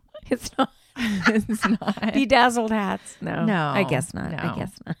 No, It's not it's not. bedazzled hats. No, No, I guess not. no. I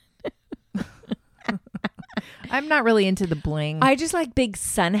guess not. I'm not really into the bling. I just like big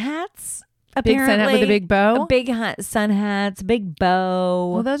sun hats. Big sun hat with a apparently. big bow? Big sun hats, big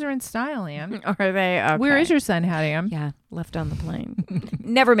bow. Well, those are in style, Am. Are they? Okay. Where is your sun hat, Am? Yeah, left on the plane.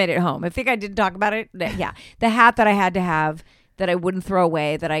 Never made it home. I think I did talk about it. Yeah, the hat that I had to have that I wouldn't throw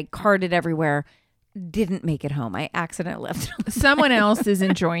away, that I carted everywhere, didn't make it home. I accidentally left it on. Someone else is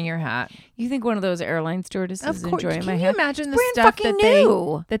enjoying your hat. You think one of those airline stewardesses is enjoying my Can you hat? imagine the Brand stuff fucking that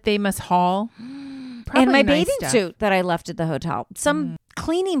new. they must haul? And Probably my nice bathing stuff. suit that I left at the hotel. Some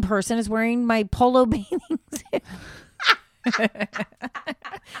cleaning person is wearing my polo bathing suit.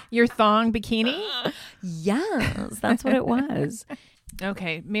 Your thong bikini? Yes, that's what it was.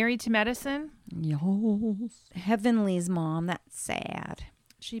 Okay. Married to Medicine? Yes. Heavenly's mom. That's sad.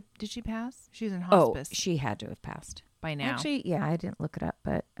 Did she pass? She's in Oh, hospice she had to have passed. by now. Actually, yeah, I didn't look it up,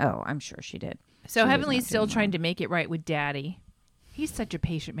 but I'm sure she did. so she was Heavenly's not still doing trying to make it right with Daddy. He's such a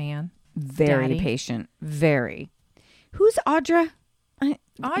patient man. Very Daddy. patient. Very. Who's Audra?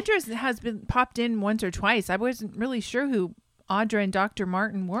 Audra has been popped in once or twice. I wasn't really sure who Audra and Dr.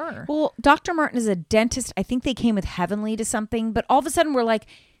 Martin were. Well, Dr. Martin is a dentist. I think they came with Heavenly to something, but all of a sudden we're like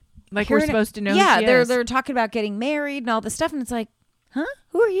Like hearing we're supposed to know. Yeah, who she they're is. they're talking about getting married and all this stuff, and it's like, huh?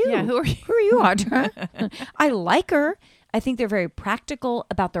 Who are you? Yeah, who are you? Who are you, Audra? I like her. I think they're very practical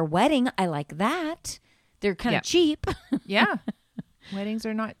about their wedding. I like that. They're kind of Yep. cheap. Yeah. Weddings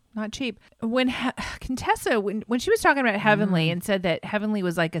are not cheap. When Contessa, when she was talking about Heavenly and said that Heavenly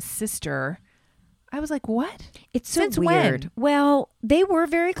was like a sister, I was like, what? It's so Since weird. when? Well, they were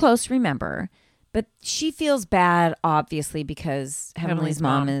very close, remember, but she feels bad, obviously, because Heavenly's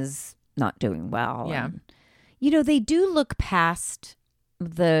mom is not doing well. Yeah. And, they do look past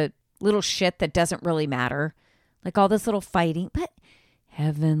the little shit that doesn't really matter, like all this little fighting. But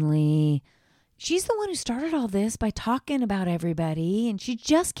Heavenly, she's the one who started all this by talking about everybody, and she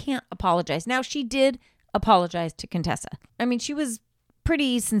just can't apologize. Now, she did apologize to Contessa. I mean, she was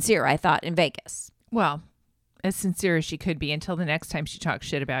pretty sincere, I thought, in Vegas. Well, as sincere as she could be until the next time she talks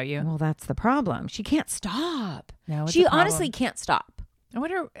shit about you. Well, that's the problem. She can't stop. No, it's She a problem. honestly can't stop. I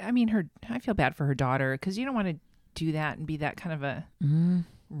wonder, I feel bad for her daughter because you don't want to do that and be that kind of a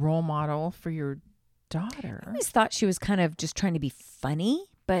role model for your daughter. I always thought she was kind of just trying to be funny,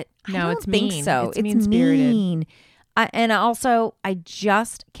 but I No, don't it's think mean. so. It's mean-spirited. mean. And also, I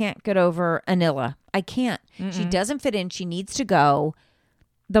just can't get over Anila. I can't. She doesn't fit in. She needs to go.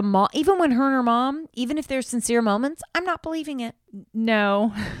 The mom, even when her and her mom, even if there's sincere moments, I'm not believing it.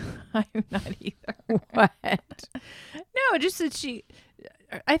 No, I'm not either. What? No, just that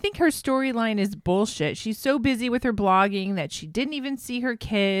I think her storyline is bullshit. She's so busy with her blogging that she didn't even see her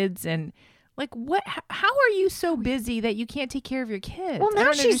kids. And like, what? How are you so busy that you can't take care of your kids? Well, I now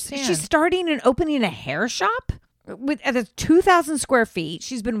don't she's understand. starting and opening a hair shop at 2,000 square feet.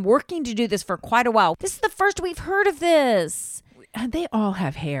 She's been working to do this for quite a while. This is the first we've heard of this. They all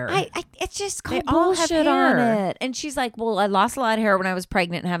have hair. It's just They called all have bullshit on hair. it. And she's like, well, I lost a lot of hair when I was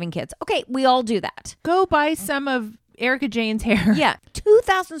pregnant and having kids. Okay, we all do that. Go buy some of Erica Jane's hair. Yeah,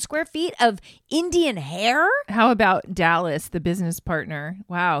 2,000 square feet of Indian hair? How about Dallas, the business partner?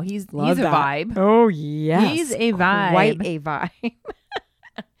 Wow, he's a vibe. Oh, yes. He's a vibe. Quite a vibe.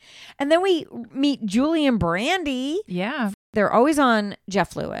 And then we meet Julie and Brandy. Yeah. They're always on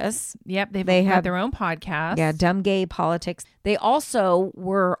Jeff Lewis. Yep. They They have have- their own podcast. Yeah, Dumb Gay Politics. They also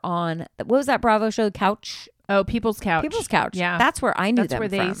were on, what was that Bravo show? Couch? Oh, People's Couch. People's Couch. Yeah. That's where I knew That's them where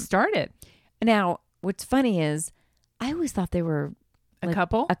they from. started. Now, what's funny is I always thought they were A like,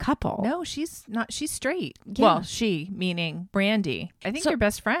 couple? A couple. No, she's not. She's straight. Yeah. Well, she, meaning Brandy. I think So- they're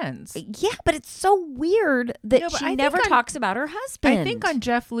best friends. Yeah, but it's so weird that No, but I she think never on- talks about her husband. I think on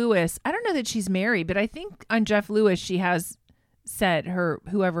Jeff Lewis, I don't know that she's married, but I think on Jeff Lewis, she has said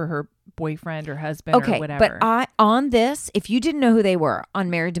whoever her boyfriend or husband or okay, whatever. but on this, if you didn't know who they were on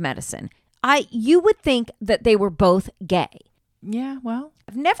Married to Medicine, you would think that they were both gay. yeah, well.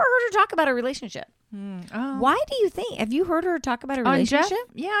 I've never heard her talk about a relationship. Oh. Why do you think? Have you heard her talk about a On relationship? Jeff?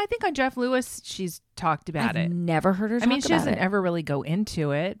 Yeah, I think on Jeff Lewis, she's talked about I've it. never heard her talk I mean, she about doesn't it. ever really go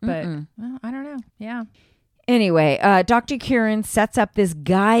into it, but well, I don't know. Yeah. Anyway, Dr. Kieran sets up this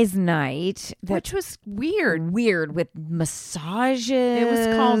guys' night Which was weird. weird with massages. It was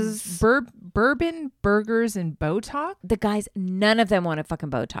called Bourbon, Burgers, and Botox. The guys, none of them wanted fucking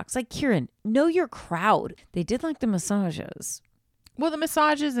Botox. Like, Kieran, know your crowd. They did like the massages. Well, the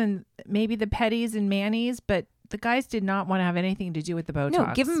massages and maybe the petties and manis, but the guys did not want to have anything to do with the Botox.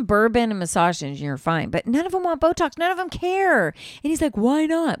 No, give them bourbon and massages and you're fine. But none of them want Botox. None of them care. And he's like, why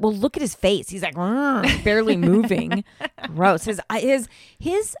not? Well, look at his face. He's like, barely moving. Gross. His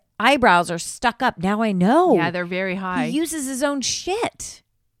eyebrows are stuck up. Now I know. Yeah, they're very high. He uses his own shit.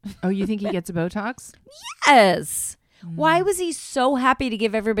 Oh, you think he gets a Botox? Yes. Why was he so happy to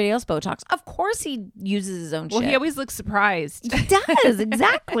give everybody else Botox? Of course he uses his own Well, shit. he always looks surprised. He does,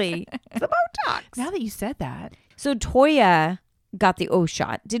 exactly. The Botox. Now that you said that. So Toya got the O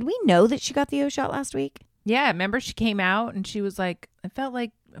shot. Did we know that she got the O shot last week? Yeah, remember she came out and she was like, I felt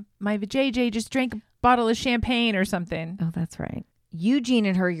like my JJ just drank a bottle of champagne or something. Oh, that's right. Eugene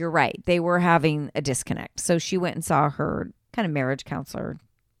and her, you're right. They were having a disconnect. So she went and saw her kind of marriage counselor.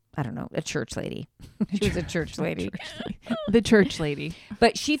 I don't know, a church lady. She was a church lady. The church lady.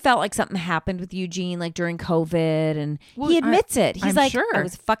 But she felt like something happened with Eugene, like during COVID. And Well, he admits it. He's I'm like, sure. I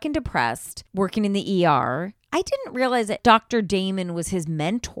was fucking depressed working in the ER. I didn't realize that Dr. Damon was his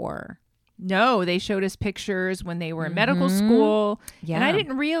mentor. No, they showed us pictures when they were in medical school. Yeah. And I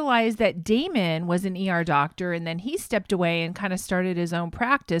didn't realize that Damon was an ER doctor and then he stepped away and kind of started his own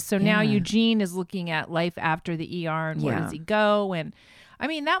practice. So now Yeah. Eugene is looking at life after the ER and where Yeah. does he go? And I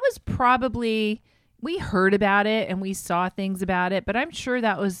mean, that was probably, we heard about it and we saw things about it, but I'm sure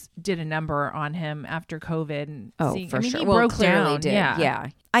that did a number on him after COVID. And Oh, seeing, for I mean, sure. he Well, broke clearly down. did. Yeah.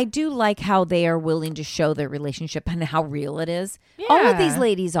 I do like how they are willing to show their relationship and how real it is. All of these Yeah.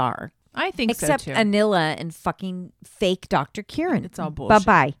 ladies are. I think Except so too. Anila and fucking fake Dr. Kieran. It's all bullshit.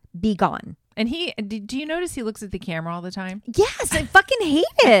 Bye-bye. Be gone. And do you notice he looks at the camera all the time? Yes, I fucking hate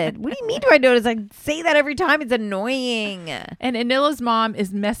it. What do you mean do I notice? I say that every time. It's annoying. And Anila's mom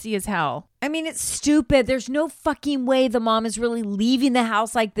is messy as hell. I mean, it's stupid. There's no fucking way the mom is really leaving the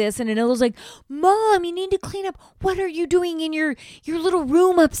house like this. And Anila's like, Mom, you need to clean up. What are you doing in your little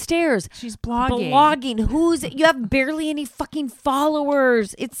room upstairs? She's blogging. Blogging. You have barely any fucking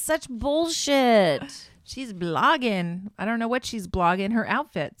followers. It's such bullshit. She's blogging. I don't know what she's blogging. Her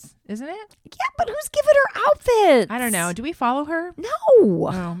outfits, isn't it? Yeah, but who's giving her outfits? I don't know. Do we follow her? No.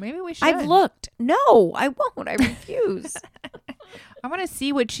 Oh, maybe we should. I've looked. No, I won't. I refuse. I want to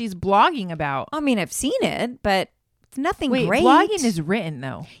see what she's blogging about. I mean, I've seen it, but it's nothing Wait, great. blogging is written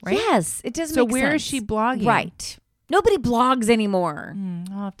though, right? Yes, it does So make sense. where is she blogging? Right. Nobody blogs anymore.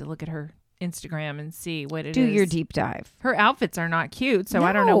 I'll have to look at her Instagram and see what it is. Do your deep dive. Her outfits are not cute, so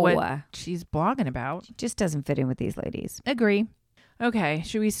I don't know what No. she's blogging about. Just doesn't fit in with these ladies. Agree. Okay,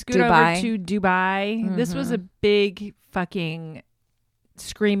 should we scoot Dubai. over to Dubai? This was a big fucking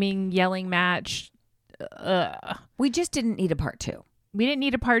screaming, yelling match. We just didn't need a part 2. We didn't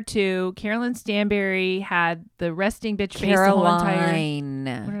need a part 2. Carolyn Stanberry had the resting bitch face the whole entire. Caroline.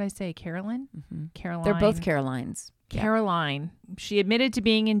 What did I say? Carolyn? Caroline. They're both Carolines. Caroline. She admitted to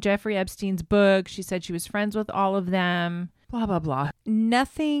being in Jeffrey Epstein's book. She said she was friends with all of them. Blah, blah, blah.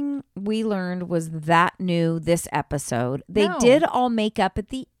 Nothing we learned was that new this episode. They No. did all make up at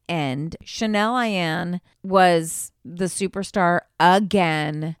the end. Chanel Ayan was the superstar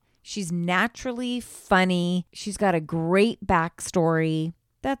again. She's naturally funny. She's got a great backstory.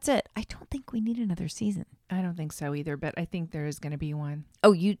 That's it. I don't think we need another season. I don't think so either, but I think there is going to be one.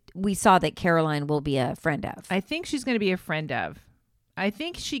 Oh, we saw that Caroline will be a friend of. I think she's going to be a friend of. I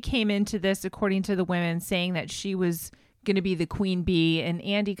think she came into this, according to the women, saying that she was going to be the queen bee. And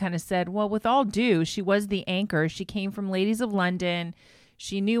Andy kind of said, well, with all due, she was the anchor. She came from Ladies of London.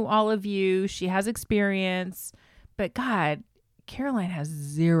 She knew all of you. She has experience. But God, Caroline has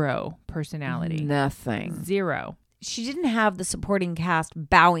zero personality. Nothing. Zero. She didn't have the supporting cast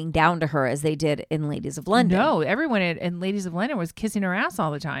bowing down to her as they did in Ladies of London. No, everyone in Ladies of London was kissing her ass all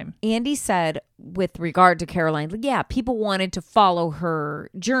the time. Andy said with regard to Caroline, yeah, people wanted to follow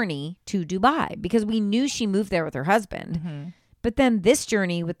her journey to Dubai because we knew she moved there with her husband. But then this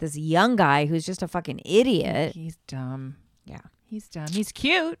journey with this young guy who's just a fucking idiot. He's dumb. Yeah. He's dumb. He's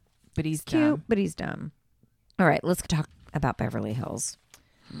cute, but he's Cute, dumb. but he's dumb. All right, let's talk about Beverly Hills.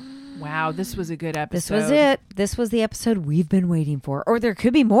 Wow, this was a good episode. This was it. This was the episode we've been waiting for. Or there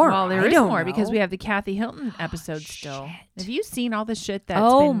could be more. Well, there I is don't more know. because we have the Kathy Hilton episode still. Have you seen all the shit that's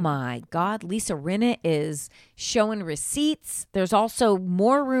Oh been... my God. Lisa Rinna is showing receipts. There's also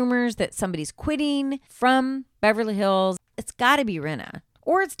more rumors that somebody's quitting from Beverly Hills. It's got to be Rinna.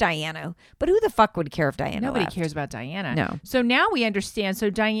 Or it's Diana. But who the fuck would care if Diana Nobody left? cares about Diana. No. So now we understand. So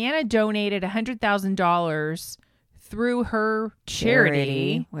Diana donated $100,000 through her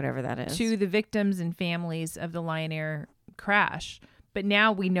charity whatever that is. to the victims and families of the Lion Air crash. But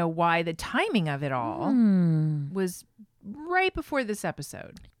now we know why the timing of it all was right before this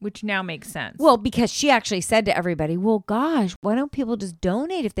episode, which now makes sense. Well, because she actually said to everybody, well, gosh, why don't people just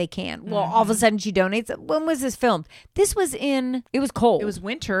donate if they can? Well, all of a sudden she donates. When was this filmed? This was it was cold. it was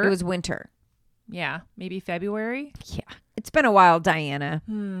winter. It was winter. Yeah, maybe February. Yeah. It's been a while, Diana.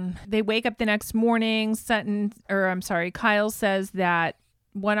 They wake up the next morning. Kyle says that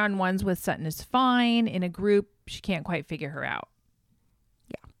one-on-ones with Sutton is fine. In a group, she can't quite figure her out.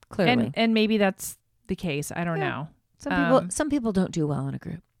 Clearly. And maybe that's the case. I don't know. Some people don't do well in a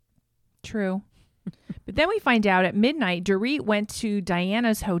group. True. But then we find out at midnight, Dorit went to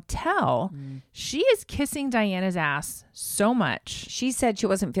Diana's hotel. She is kissing Diana's ass so much. She said she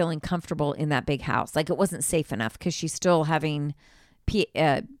wasn't feeling comfortable in that big house. Like it wasn't safe enough because she's still having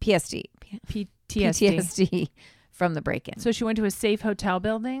PTSD from the break-in. So she went to a safe hotel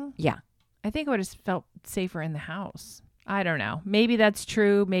building? Yeah. I think I would have felt safer in the house. I don't know. Maybe that's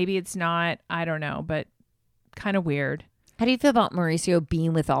true. Maybe it's not. I don't know. But kind of weird. How do you feel about Mauricio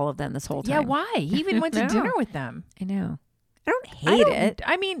being with all of them this whole time? Yeah, why? He even went to dinner with them. I know. I don't hate it.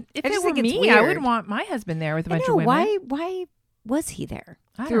 I mean, if I it just were think it's me, I would weird. want my husband there with a I bunch know. of women. Why was he there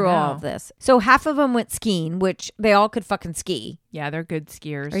I don't through all know. of this? So half of them went skiing, which they all could fucking ski. Yeah, they're good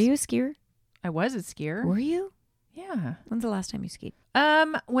skiers. Are you a skier? I was a skier. Were you? Yeah. When's the last time you skied?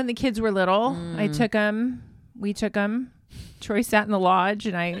 When the kids were little, I took them. We took them. Troy sat in the lodge,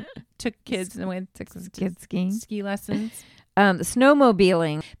 and I took kids and went to Kids skiing. ski lessons. The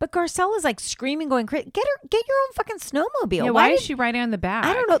snowmobiling. But Garcella's like screaming, going crazy. Get your own fucking snowmobile. Yeah, why is she riding on the back?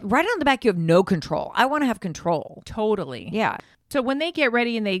 I don't know. Right on the back, you have no control. I want to have control. Totally. Yeah. So when they get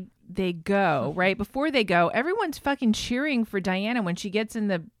ready and they go, right, before they go, everyone's fucking cheering for Diana when she gets in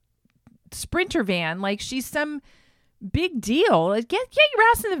the Sprinter van. Like she's some big deal. Like, get your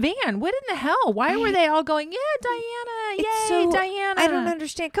ass in the van. What in the hell? Why were they all going, yeah, Diana, yay, Diana? I don't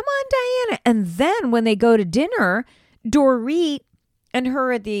understand. Come on, Diana. And then when they go to dinner, Dorit and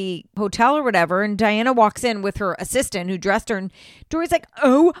her at the hotel or whatever, and Diana walks in with her assistant who dressed her, and Dorit's like,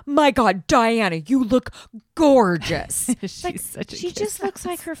 oh my God, Diana, you look gorgeous. She's like, such a she kiss just looks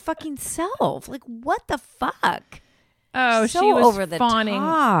like her fucking self. Like, what the fuck? Oh, So she was over the fawning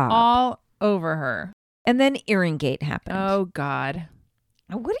top. all over her. And then Earring Gate happened. Oh, God.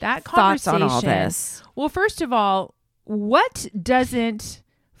 What are That your thoughts on all conversation- this? Well, first of all, what doesn't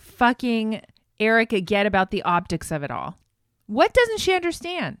fucking Erica get about the optics of it all? What doesn't she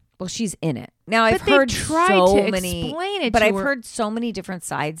understand? Well, she's in it. Now, I've But they've heard tried so to many, explain it but to I've her. heard so many different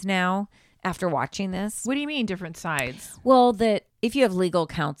sides now after watching this. What do you mean different sides? Well, that if you have legal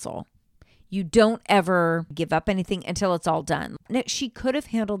counsel, you don't ever give up anything until it's all done. Now, she could have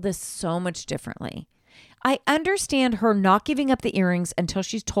handled this so much differently. I understand her not giving up the earrings until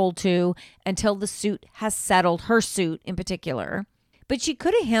she's told to, until the suit has settled, her suit in particular. But she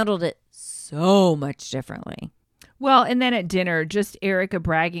could have handled it so much differently. Well, and then at dinner, just Erica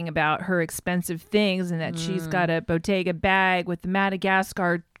bragging about her expensive things and that she's got a Bottega bag with the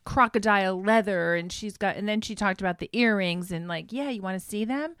Madagascar crocodile leather, and then she talked about the earrings and like, yeah, you want to see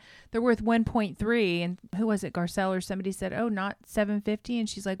them? They're worth 1.3, and who was it? Garcelle or somebody said, oh, not 750, and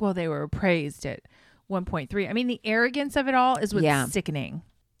she's like, well, they were appraised at 1.3. I mean, the arrogance of it all is what's sickening.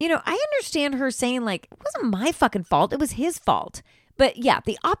 You know, I understand her saying like, it wasn't my fucking fault. It was his fault. But yeah,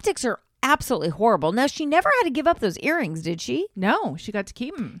 the optics are absolutely horrible. Now, she never had to give up those earrings, did she? No, she got to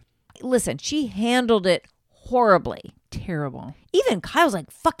keep them. Listen, she handled it horribly. Terrible. Even Kyle's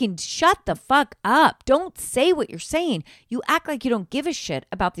like, fucking shut the fuck up. Don't say what you're saying. You act like you don't give a shit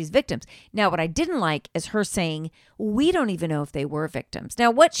about these victims. Now, what I didn't like is her saying, we don't even know if they were victims.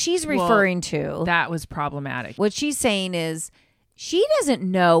 Now, what she's referring to, That was problematic. what she's saying is she doesn't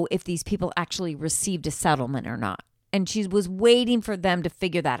know if these people actually received a settlement or not. And she was waiting for them to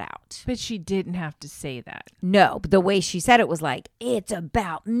figure that out. But she didn't have to say that. No, but the way she said it was like, it's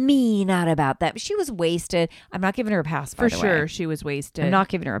about me, not about that. But she was wasted. I'm not giving her a pass, by For the sure, way. she was wasted. I'm not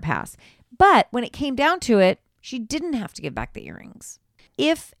giving her a pass. But when it came down to it, she didn't have to give back the earrings.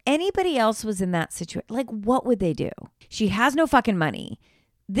 If anybody else was in that situation, like, what would they do? She has no fucking money.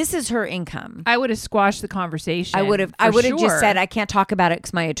 This is her income. I would have squashed the conversation. I would have just said, I can't talk about it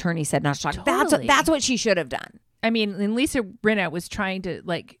because my attorney said not to talk. Totally. That's what she should have done. I mean, and Lisa Rinna was trying to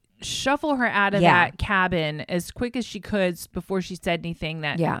like shuffle her out of Yeah. that cabin as quick as she could before she said anything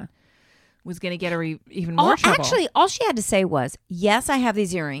that Yeah. was going to get her even more trouble. Actually, all she had to say was, yes, I have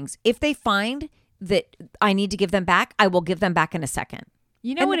these earrings. If they find that I need to give them back, I will give them back in a second.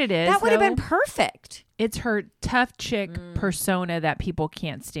 you know And what it is? That would have been though? perfect. It's her tough chick persona that people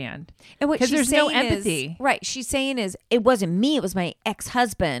can't stand. And what 'Cause she's there's no saying is- empathy. right. She's saying is, it wasn't me. It was my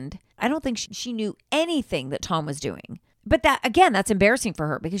ex-husband. I don't think she knew anything that Tom was doing. But that, again, that's embarrassing for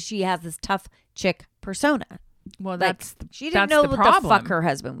her because she has this tough chick persona. Well, Like, that's she didn't that's know the what problem. the fuck her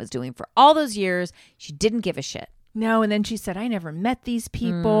husband was doing for all those years. She didn't give a shit. No, and then she said, I never met these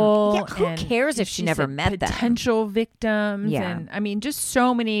people. Yeah, who and cares if she never said met them? potential victims. Yeah. And I mean, just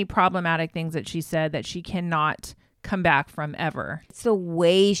so many problematic things that she said that she cannot come back from ever. It's the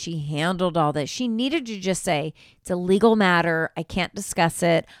way she handled all this. She needed to just say, it's a legal matter. I can't discuss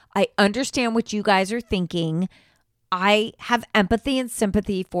it. I understand what you guys are thinking. I have empathy and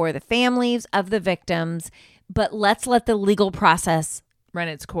sympathy for the families of the victims, but let's let the legal process run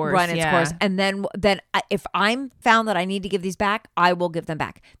its course. Run its course. And then if I'm found that I need to give these back, I will give them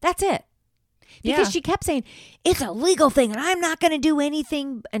back. That's it. Because she kept saying, it's a legal thing and I'm not going to do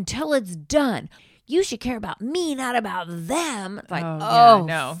anything until it's done. You should care about me, not about them. It's like,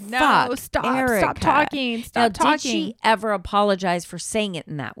 no, fuck, stop Erica. talking. Stop talking. Did she ever apologize for saying it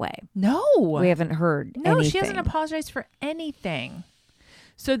in that way? No. We haven't heard No, anything. she hasn't apologized for anything.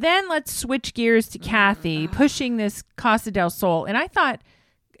 So then let's switch gears to Kathy pushing this Casa del Sol. And I thought,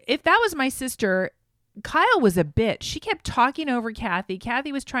 if that was my sister, Kyle was a bitch. She kept talking over Kathy.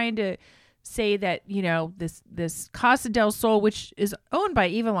 Kathy was trying to say that, this Casa del Sol, which is owned by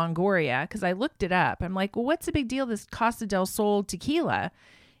Eva Longoria, because I looked it up. I'm like, well, what's the big deal, this Casa del Sol tequila?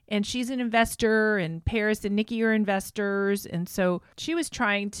 And she's an investor, and Paris and Nikki are investors. And so she was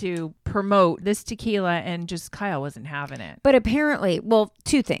trying to promote this tequila, and just Kyle wasn't having it. But apparently, well,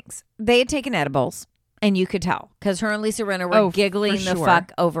 two things. They had taken edibles, and you could tell, because her and Lisa Rinna were giggling the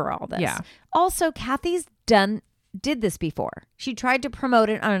fuck over all this. Yeah. Also, Kathy's did this before. She tried to promote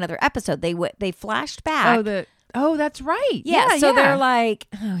it on another episode. They flashed back. Oh, that's right. Yeah. So they're like,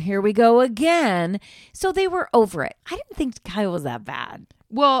 oh, here we go again. So they were over it. I didn't think Kyle was that bad.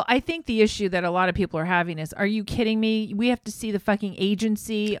 Well, I think the issue that a lot of people are having is, are you kidding me? We have to see the fucking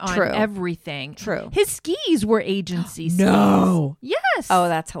agency on everything. True. His skis were agency skis. No. Yes. Oh,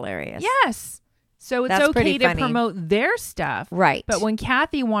 that's hilarious. Yes. So it's okay to promote their stuff. Right. But when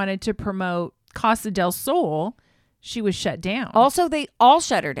Kathy wanted to promote Casa del Sol, she was shut down. Also, they all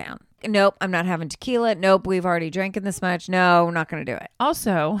shut her down. Nope, I'm not having tequila. Nope, we've already drinking this much. No, we're not going to do it.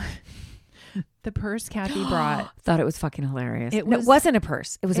 Also, the purse Kathy brought. Thought it was fucking hilarious. It wasn't a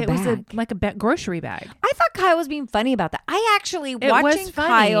purse. It was a bag. It was like a grocery bag. I thought Kyle was being funny about that. I actually, watching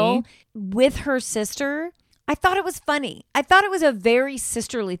Kyle with her sister, I thought it was funny. I thought it was a very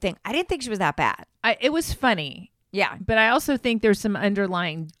sisterly thing. I didn't think she was that bad. It was funny. Yeah. But I also think there's some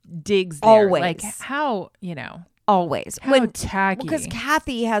underlying digs there. Always. Like how, Always. How tacky. Because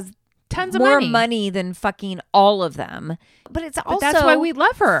Kathy has tons of more money than fucking all of them. But it's also that's why we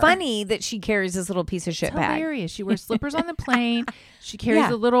love her. Funny that she carries this little piece of shit bag. Hilarious. She wears slippers on the plane. She carries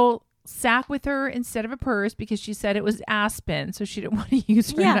a little sack with her instead of a purse because she said it was Aspen, so she didn't want to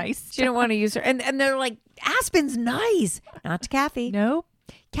use her nice stuff. She didn't want to use her. And they're like, Aspen's nice. Not to Kathy. Nope.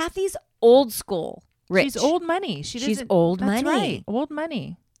 Kathy's old school. Rich. She's old money. She's old money. That's right. Old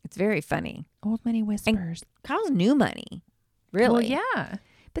money. It's very funny. Old money whispers. And Kyle's new money. Really? Well, yeah.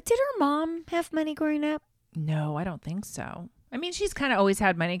 But did her mom have money growing up? No, I don't think so. I mean, she's kind of always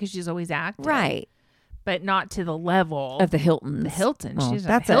had money because she's always active. Right. But not to the level of the Hiltons. The Hilton. Oh, She's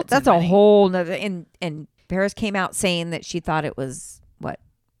that's Hilton a whole nother. And Paris came out saying that she thought it was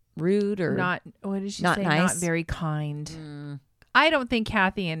rude or not. What did she not say? Nice? Not very kind. I don't think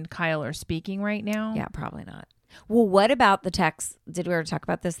Kathy and Kyle are speaking right now. Yeah, probably not. Well, what about the text? Did we ever talk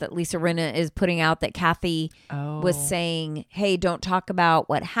about this? That Lisa Rinna is putting out that Kathy was saying, hey, don't talk about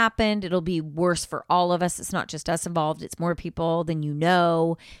what happened. It'll be worse for all of us. It's not just us involved. It's more people than you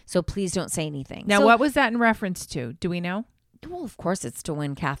know. So please don't say anything. Now, what was that in reference to? Do we know? Well, of course, it's to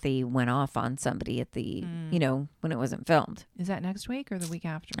when Kathy went off on somebody at the, when it wasn't filmed. Is that next week or the week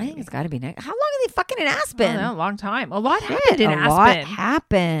after? Maybe? I think it's got to be next. How long are they fucking in Aspen? A long time. A lot happened in Aspen. A lot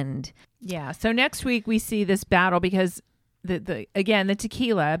happened. Yeah. So next week we see this battle because the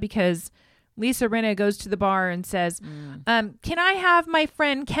tequila, because Lisa Rinna goes to the bar and says, can I have my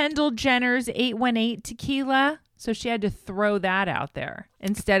friend Kendall Jenner's 818 tequila? So she had to throw that out there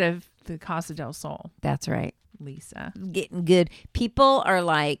instead of the Casa del Sol. That's right. Lisa. Getting good. People are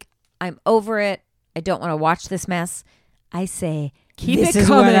like, I'm over it. I don't want to watch this mess. I say, keep this it is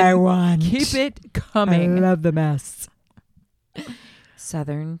coming. what I want. Keep it coming. I love the mess.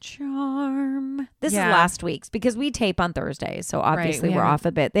 Southern Charm. This is last week's because we tape on Thursdays. So obviously we're off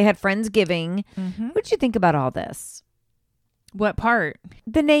a bit. They had Friendsgiving. What did you think about all this? What part?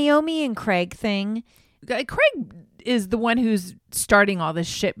 The Naomi and Craig thing. Craig is the one who's starting all this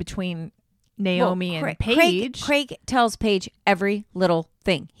shit between Naomi and Paige. Craig tells Paige every little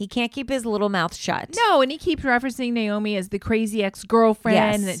thing. He can't keep his little mouth shut. No, and he keeps referencing Naomi as the crazy ex-girlfriend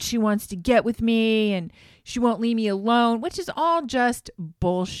and that she wants to get with me and she won't leave me alone, which is all just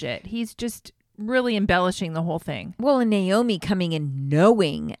bullshit. He's just really embellishing the whole thing. Well, and Naomi coming in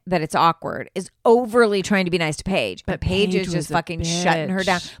knowing that it's awkward is overly trying to be nice to Paige. But Paige is just fucking shutting her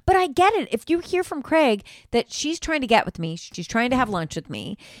down. But I get it. If you hear from Craig that she's trying to get with me, she's trying to have lunch with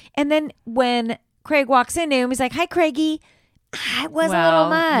me. And then when Craig walks in, Naomi's like, hi, Craigie. It was a little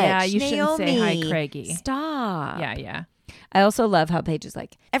much. Yeah, you Naomi, shouldn't say hi, Craigie. Stop. Yeah. I also love how Paige is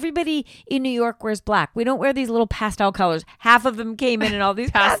like, everybody in New York wears black. We don't wear these little pastel colors. Half of them came in all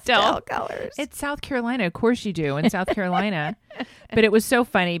these pastel colors. It's South Carolina. Of course you do in South Carolina. But it was so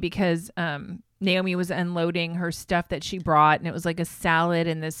funny because Naomi was unloading her stuff that she brought, and it was like a salad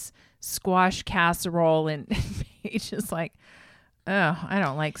and this squash casserole, and Paige is like, oh, I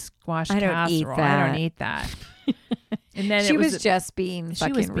don't like squash casserole. I don't eat that. And then she was just being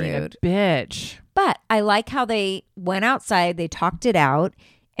fucking rude. A bitch. But I like how they went outside, they talked it out,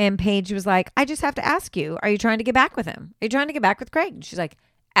 and Paige was like, I just have to ask you, are you trying to get back with him? Are you trying to get back with Craig? And she's like,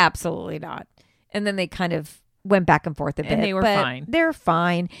 absolutely not. And then they kind of went back and forth a bit. And they were fine. They're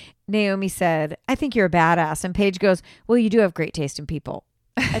fine. Naomi said, I think you're a badass. And Paige goes, well, you do have great taste in people.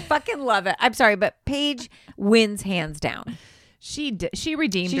 I fucking love it. I'm sorry, but Paige wins hands down. She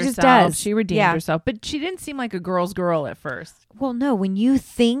redeemed herself. Just does. She redeemed herself, but she didn't seem like a girl's girl at first. Well, no, when you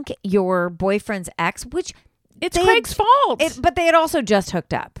think your boyfriend's ex, which it's Craig's fault, but they had also just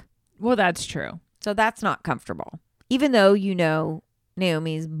hooked up. Well, that's true. So that's not comfortable. Even though you know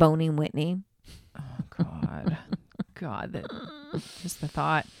Naomi's boning Whitney. Oh God, just the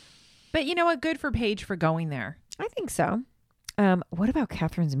thought. But you know what? Good for Paige for going there. I think so. What about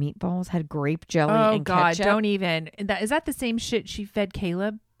Catherine's meatballs? Had grape jelly and ketchup. Don't even. Is that the same shit she fed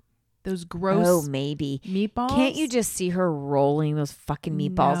Caleb? Those gross. Oh, maybe meatballs. Can't you just see her rolling those fucking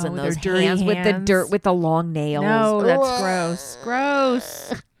meatballs in those dirty hands with the dirt with the long nails? No, that's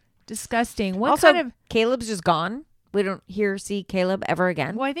gross. Disgusting. What also, kind of? Caleb's just gone. We don't see Caleb ever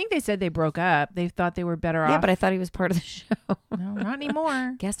again. Well, I think they said they broke up. They thought they were better off. Yeah, but I thought he was part of the show. No, not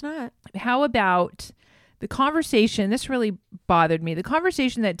anymore. Guess not. How about the conversation? This really bothered me. The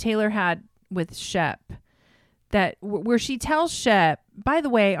conversation that Taylor had with Shep, where she tells Shep, by the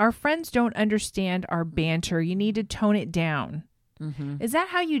way, our friends don't understand our banter. You need to tone it down. Mm-hmm. Is that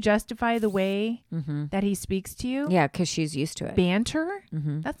how you justify the way that he speaks to you? Yeah, because she's used to it. Banter?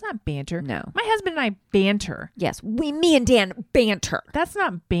 Mm-hmm. That's not banter. No. My husband and I banter. Yes, me and Dan banter. That's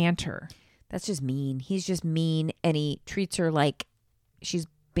not banter. That's just mean. He's just mean, and he treats her like she's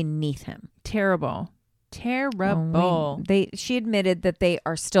beneath him. Terrible. She admitted that they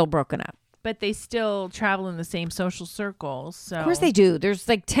are still broken up. But they still travel in the same social circles. So. Of course they do. There's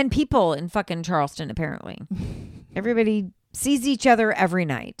like 10 people in fucking Charleston, apparently. Everybody sees each other every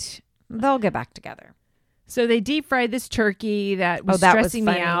night. They'll get back together. So they deep fried this turkey that was stressing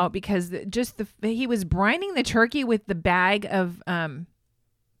me out because he was brining the turkey with the bag of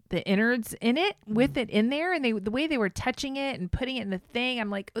the innards in it, with it in there, and the way they were touching it and putting it in the thing, I'm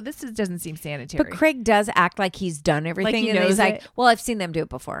like, oh, doesn't seem sanitary. But Craig does act like he's done everything, and he's like, well, I've seen them do it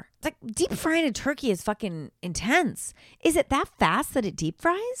before. It's like deep frying a turkey is fucking intense. Is it that fast that it deep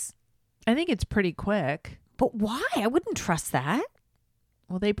fries? I think it's pretty quick. But why? I wouldn't trust that.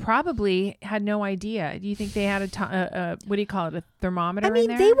 Well, they probably had no idea. Do you think they had what do you call it, a thermometer in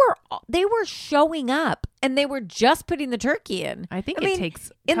there? They were showing up, and they were just putting the turkey in. I think it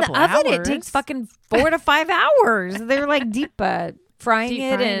takes in the oven. It takes fucking 4 to 5 hours. They're like frying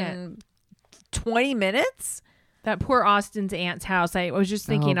it in 20 minutes. That poor Austin's aunt's house. I was just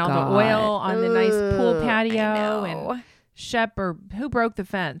thinking all the oil on the nice pool patio and Shep, or who broke the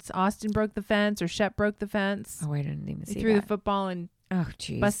fence? Austin broke the fence, or Shep broke the fence? Oh, I didn't even see that. He threw the football and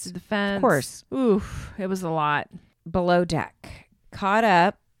busted the fence. Of course. Oof, it was a lot. Below deck, caught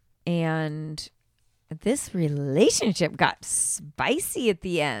up, and this relationship got spicy at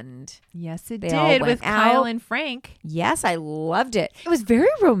the end. Yes, it did, with Kyle and Frank. Yes, I loved it. It was very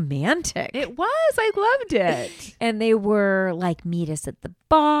romantic. It was. I loved it. And they were like, meet us at the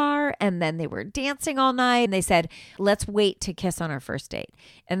bar. And then they were dancing all night. And they said, let's wait to kiss on our first date.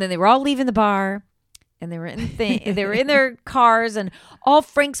 And then they were all leaving the bar. And they were in their cars, and all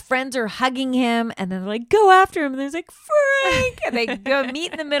Frank's friends are hugging him, and then they're like, go after him. And there's like, Frank, and they go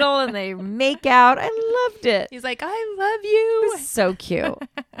meet in the middle, and they make out. I loved it. He's like, I love you. It was so cute.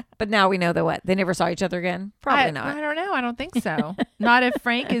 But now we know that what? They never saw each other again? Probably not. I don't know. I don't think so. Not if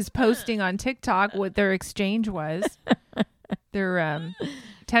Frank is posting on TikTok what their exchange was. Their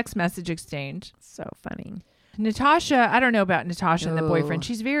text message exchange. So funny. Natasha, I don't know about Natasha and the boyfriend.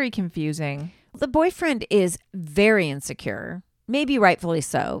 She's very confusing. The boyfriend is very insecure. Maybe rightfully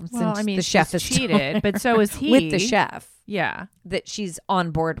so. Well, since the chef is cheated, but so is he. With the chef. Yeah. That she's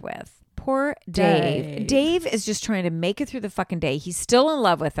on board with. Poor Dave. Dave is just trying to make it through the fucking day. He's still in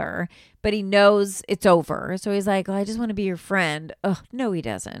love with her, but he knows it's over. So he's like, well, I just want to be your friend. Oh, no, he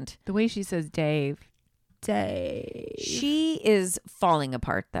doesn't. The way she says Dave. She is falling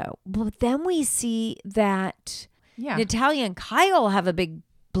apart, though. But then we see that Natalia and Kyle have a big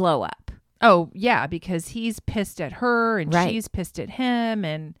blow up. Oh, yeah, because he's pissed at her and she's pissed at him.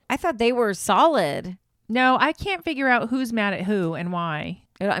 And I thought they were solid. No, I can't figure out who's mad at who and why.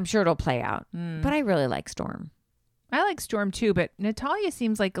 I'm sure it'll play out. But I really like Storm. I like Storm too, but Natalia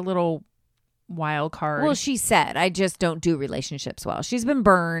seems like a little wild card. Well, she said, I just don't do relationships well. She's been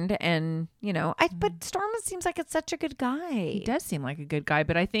burned and, but Storm seems like it's such a good guy. He does seem like a good guy,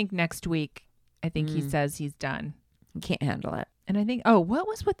 but I think next week, he says he's done. He can't handle it. And I think, what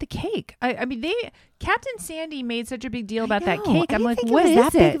was with the cake? I mean, Captain Sandy made such a big deal about that I cake. I'm like, think what it is was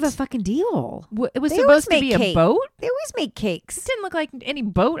that big it? of a fucking deal? It was They supposed to always be make a cake. boat? They always make cakes. It didn't look like any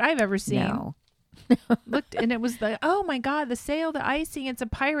boat I've ever seen. No. Looked, and it was like, oh my God, the sail, the icing, it's a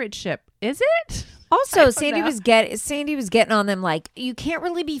pirate ship. Is it? Also, I don't Sandy know. Sandy was getting on them like, you can't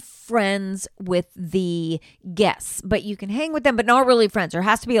really be friends with the guests, but you can hang with them, but not really friends. There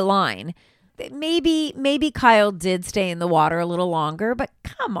has to be a line. Maybe Kyle did stay in the water a little longer, but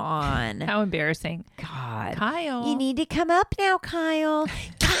come on. How embarrassing. God. Kyle. You need to come up now, Kyle.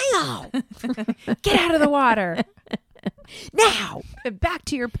 Kyle! Get out of the water. Now! Back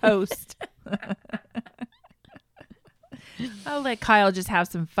to your post. I'll let Kyle just have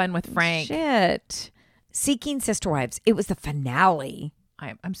some fun with Frank. Shit. Seeking Sister Wives. It was the finale.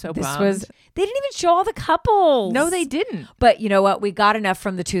 I'm so They bummed. didn't even show all the couples. No, they didn't. But you know what? We got enough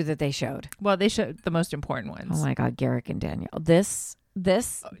from the two that they showed. Well, they showed the most important ones. Oh my God, Garrick and Danielle. This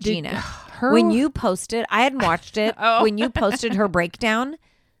Gina. her- When you posted, I hadn't watched it. Oh. When you posted her breakdown,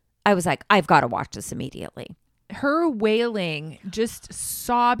 I was like, I've got to watch this immediately. Her wailing, just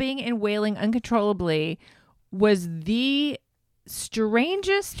sobbing and wailing uncontrollably, was the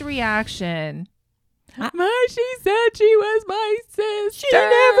strangest reaction. She said she was my sister. She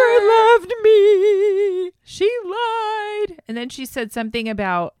never loved me. She lied. And then she said something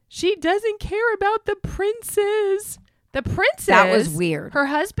about she doesn't care about the princes. The princes? That was weird. Her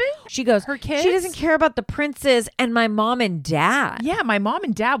husband? She goes, Her kids? she doesn't care about the princes and my mom and dad. Yeah, my mom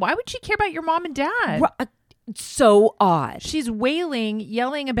and dad. Why would she care about your mom and dad? So odd. She's wailing,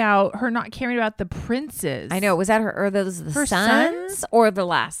 yelling about her not caring about the princes. I know. Was that her? Or those the Her sons or the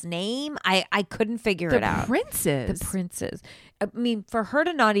last name? I couldn't figure it out. Princes. The princes. I mean, for her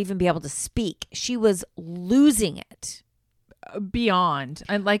to not even be able to speak, she was losing it. Beyond.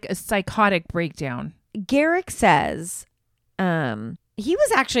 Like a psychotic breakdown. Garrick says, he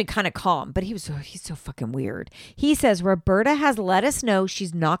was actually kind of calm, but he's so fucking weird. He says, Roberta has let us know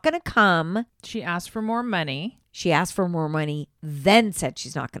she's not going to come. She asked for more money. She asked for more money, then said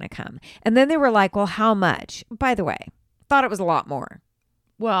she's not going to come. And then they were like, well, how much? By the way, thought it was a lot more.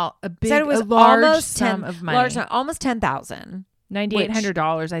 Well, Said it was a large almost sum 10, of money. large sum, almost $10,000.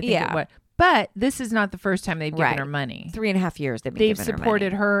 $9,800, I think Yeah. it was. But this is not the first time they've given Right. her money. 3.5 years they've been They've giving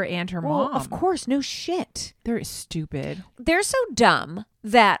supported her money. her and her Well, mom. of course, no shit. They're stupid. They're so dumb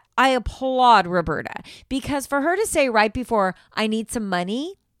that I applaud Roberta, because for her to say right before, I need some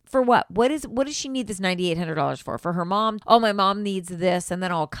money for what? What does she need this $9,800 for? For her mom? Oh, my mom needs this and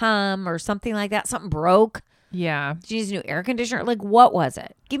then I'll come, or something like that. Something broke. Yeah. She needs a new air conditioner. Like, what was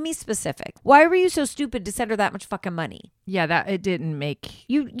it? Give me specific. Why were you so stupid to send her that much fucking money? Yeah, that it didn't make.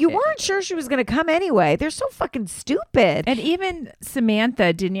 You weren't sure she was going to come anyway. They're so fucking stupid. And even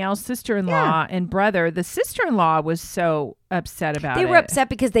Samantha, Danielle's sister-in-law and brother, the sister-in-law was so upset about it. They were upset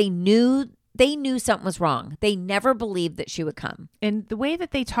because they knew something was wrong. They never believed that she would come. And the way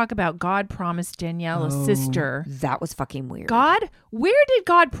that they talk about God promised Danielle a sister. That was fucking weird. God? Where did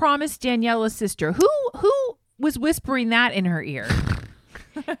God promise Danielle a sister? Who was whispering that in her ear?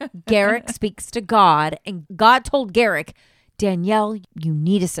 Garrick speaks to God, and God told Garrick, Danielle, you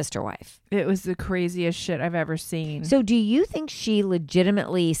need a sister wife. It was the craziest shit I've ever seen. So do you think she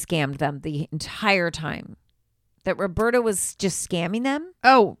legitimately scammed them the entire time? That Roberta was just scamming them?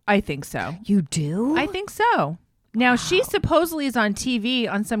 Oh, I think so. You do? I think so. Now, she supposedly is on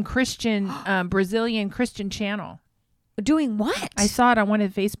TV on some Christian, Brazilian Christian channel. Doing what? I saw it on one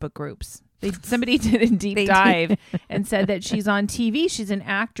of the Facebook groups. Somebody did a deep dive and said that she's on TV. She's an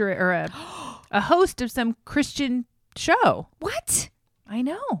actor or a host of some Christian show. What? I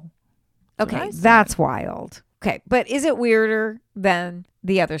know. Okay, what I said. that's wild. Okay, but is it weirder than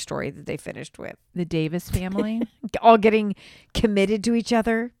the other story that they finished with? The Davis family. All getting committed to each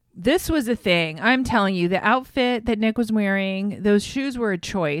other? This was a thing. I'm telling you, the outfit that Nick was wearing, those shoes were a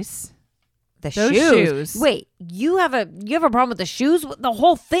choice. Those shoes. Wait, you have a problem with the shoes? The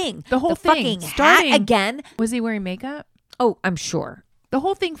whole thing. The whole thing. Fucking Starting- hat again. Was he wearing makeup? Oh, I'm sure. The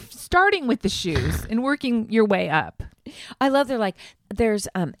whole thing starting with the shoes and working your way up. I love there's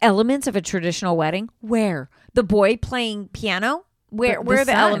elements of a traditional wedding. Where? The boy playing piano? Where are the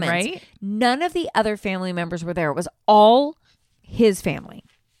son, elements? right? None of the other family members were there. It was all his family.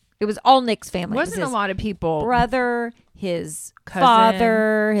 It was all Nick's family. Wasn't it was a lot of people. brother, his Cousin.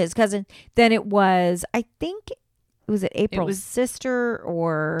 father, his cousin. Then it was, I think, was it April's was sister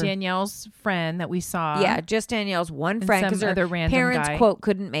or Danielle's friend that we saw. Yeah, just Danielle's one And friend some because her other random parents guy. quote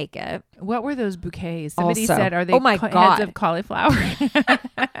couldn't make it. What were those bouquets? Somebody Also- said, "Are they Oh my heads God. of cauliflower?"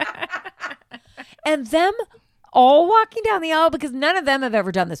 And them all walking down the aisle because none of them have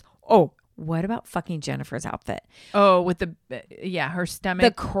ever done this. Oh, what about fucking Jennifer's outfit? Oh, with the her stomach.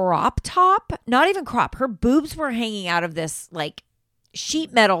 The crop top, not even crop. Her boobs were hanging out of this like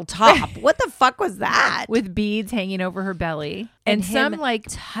sheet metal top. What the fuck was that? with beads hanging over her belly and him some like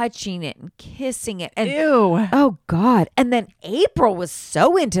touching it and kissing it. And ew. oh God. And then April was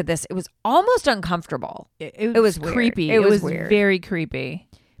so into this. It was almost uncomfortable. It was weird. creepy. It was weird. very creepy.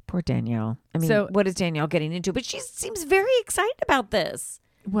 Poor Danielle. I mean, So- what is Danielle getting into? But she seems very excited about this.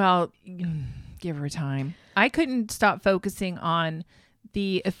 Well, give her time. I couldn't stop focusing on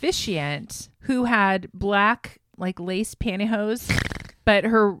the officiant who had black like lace pantyhose, but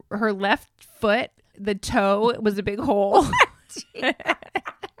her left foot, the toe was a big hole. I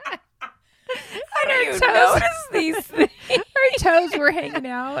Her don't notice these things. Her toes were hanging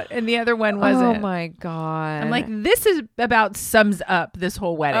out, and the other one wasn't. Oh my God. I'm like, this is about sums up this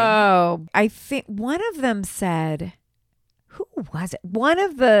whole wedding. oh, I think one of them said, who was it? One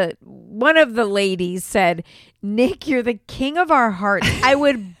of the ladies said, Nick, you're the king of our hearts. I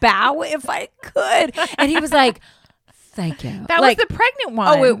would bow if I could. And he was like, thank you. that like, was the pregnant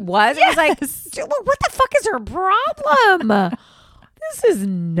one. Oh, it was? Yes. It was like, what the fuck is her problem? This is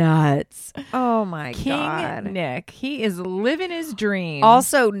nuts. Oh my King God. Nick. He is living his dream.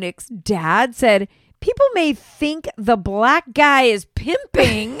 Also, Nick's dad said, people may think the black guy is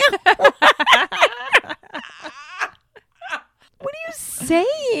pimping. What are you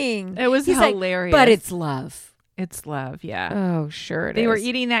saying? It was He's like, hilarious. but it's love. It's love, yeah. Oh, sure it They is. were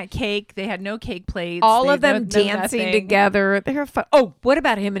eating that cake. They had no cake plates. all They- of them no dancing nothing. together. They're fun. Oh, what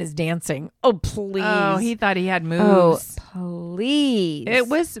about him and his dancing? Oh, please. Oh, he thought he had Oh, moves. please. It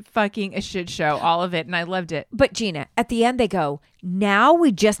was fucking a shit show, all of it, and I loved it. But Gina, at the end they go, now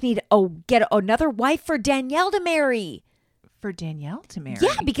we just need to get another wife for Danielle to marry. For Danielle to marry.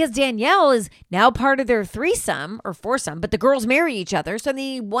 Yeah, because Danielle is now part of their threesome or foursome, but the girls marry each other, so they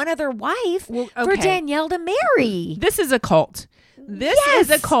need one other wife for okay. Danielle to marry. This is a cult. This Yes.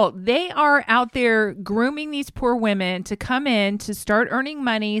 is a cult. They are out there grooming these poor women to come in to start earning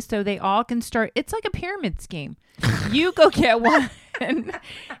money so they all can start. It's like a pyramid scheme. You go get one,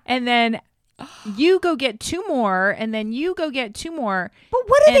 and then you go get two more, and then you go get two more. But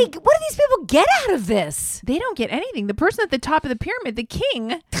what do these people get out of this? They don't get anything. The person at the top of the pyramid, the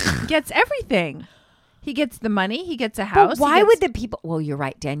king, gets everything. He gets the money. He gets a house. But why would the people? Well, you're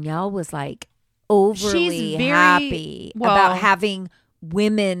right. Danielle was like overly She's very- happy well- about having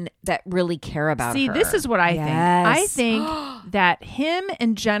women that really care about See, her. this is what I think. Yes. I think that him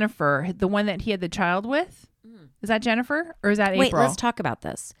and Jennifer, the one that he had the child with, is that Jennifer or is that Wait, April? let's talk about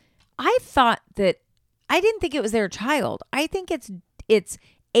this. I thought that I didn't think it was their child. I think it's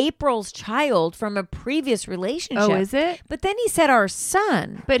April's child from a previous relationship. Oh, is it? But then he said our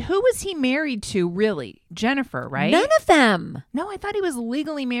son. But who was he married to, really? Jennifer, right? None of them. No, I thought he was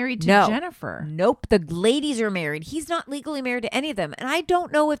legally married to No. Jennifer. Nope. The ladies are married. He's not legally married to any of them. And I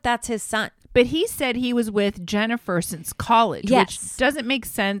don't know if that's his son. But he said he was with Jennifer since college, Yes. which doesn't make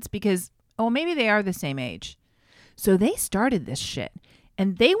sense because, maybe they are the same age. So they started this shit.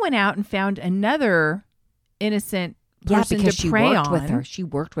 And they went out and found another innocent person because to she prey worked on. with her. She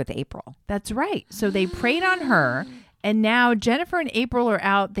worked with April. That's right. So they preyed on her. And now Jennifer and April are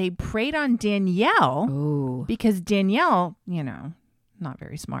out. They preyed on Danielle Ooh. because Danielle, not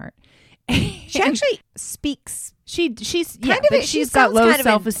very smart. She actually speaks. She's Kind of but she she's got sounds low kind of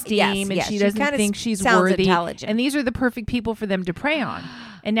self-esteem yes, and yes, she she doesn't kind of think she's sounds worthy. intelligent. And these are the perfect people for them to prey on.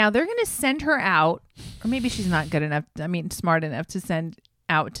 And now they're going to send her out, or maybe she's not good enough. Smart enough to send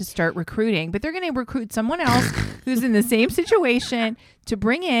out to start recruiting, but they're going to recruit someone else who's in the same situation to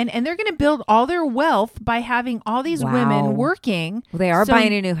bring in, and they're going to build all their wealth by having all these Wow. women working. Well, they are So-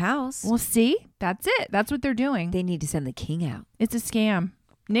 buying a new house. Well, see, that's it. That's what they're doing. They need to send the king out. It's a scam.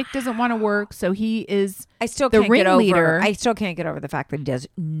 Nick doesn't want to work, so he is. I still The can't get over. ringleader- I still can't get over the fact that he does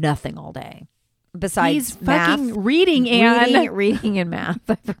nothing all day besides He's math, fucking reading, and reading and math.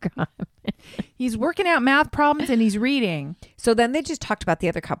 I forgot. he's working out math problems and he's reading. So then they just talked about the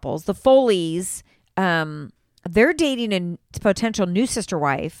other couples, the Foleys. They're dating a potential new sister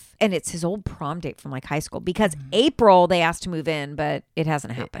wife, and it's his old prom date from like high school. Because April they asked to move in, but it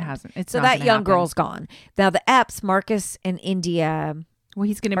hasn't happened. hasn't. It's so not that gonna young happen. girl's gone. Now the Epps, Marcus and India, Well,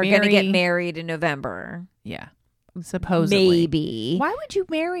 he's going to are marry. going to get married in November. Yeah. supposedly. Maybe. Why would you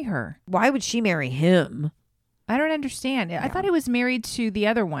marry her? Why would she marry him? I don't understand. I thought he was married to the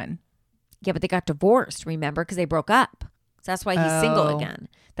other one. Yeah, but they got divorced, remember? Because they broke up. So that's why he's single again.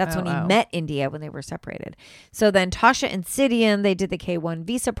 That's when he met India when they were separated. So then Tasha and Sidian, they did the K1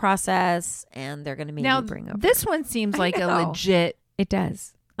 visa process, and they're going to maybe bring over. This one seems like a legit. It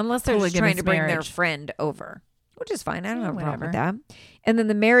does. Unless they're just trying to bring their marriage. friend over, which is fine. I don't have a problem with that. And then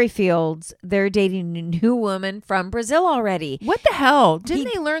the Merrifields, they're dating a new woman from Brazil already. What the hell?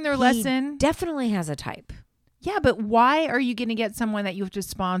 Didn't they learn their lesson? Definitely has a type. Yeah, but why are you going to get someone that you have to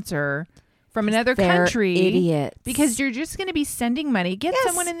sponsor from another country? Idiots. Because you're just going to be sending money. Get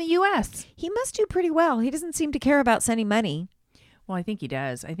someone in the U.S. He must do pretty well. He doesn't seem to care about sending money. Well, I think he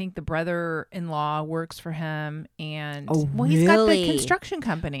does. I think the brother-in-law works for him, and he's got the construction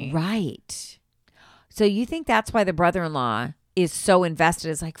company. Right. So you think that's why the brother-in-law is so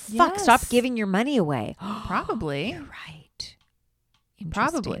invested? It's like, fuck, Yes. stop giving your money away. Probably. You're right.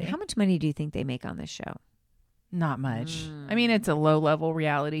 Probably. How much money do you think they make on this show? Not much. I mean, it's a low-level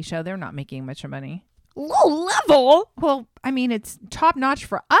reality show. They're not making much money. Low level? Well, I mean, it's top-notch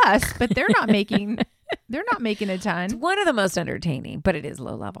for us, but they're not making a ton. It's one of the most entertaining, but it is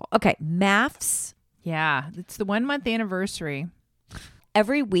low level. Okay, MAFS. Yeah, it's the 1 month anniversary.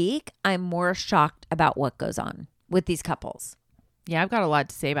 Every week, I'm more shocked about what goes on with these couples. Yeah, I've got a lot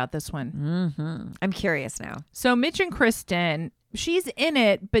to say about this one. Mm-hmm. I'm curious now. So Mitch and Kristen, she's in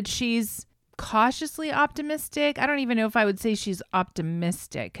it, but she's cautiously optimistic. I don't even know if I would say she's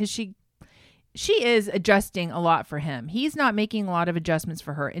optimistic because she is adjusting a lot for him. He's not making a lot of adjustments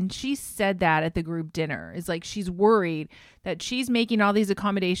for her. And she said that at the group dinner. It's like she's worried that she's making all these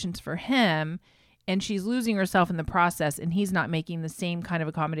accommodations for him and she's losing herself in the process, and he's not making the same kind of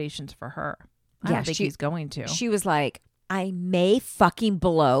accommodations for her. I don't think he's going to. She was like, I may fucking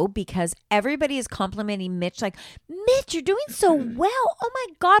blow because everybody is complimenting Mitch. Like, Mitch, you're doing so well. Oh my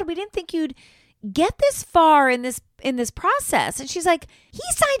God, we didn't think you'd get this far in this process. And she's like, he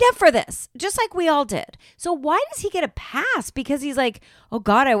signed up for this, just like we all did. So why does he get a pass? Because he's like, oh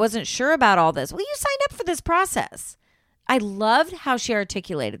God, I wasn't sure about all this. Well, you signed up for this process. I loved how she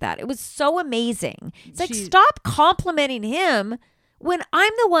articulated that. It was so amazing. It's like, stop complimenting him when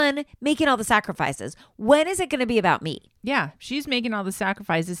I'm the one making all the sacrifices. When is it going to be about me? Yeah, she's making all the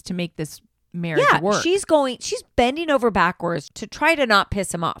sacrifices to make this marriage work. She's bending over backwards to try to not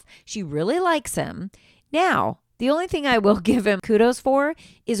piss him off. She really likes him. Now, the only thing I will give him kudos for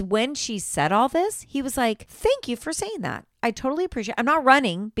is when she said all this, he was like, thank you for saying that. I totally appreciate it. I'm not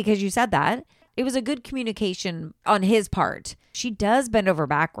running because you said that. It was a good communication on his part. She does bend over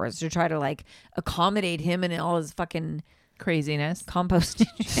backwards to try to like accommodate him and all his fucking craziness. Composting.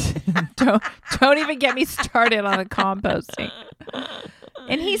 don't even get me started on the composting.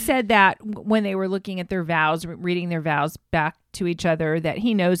 And he said that when they were looking at their vows, reading their vows back to each other, that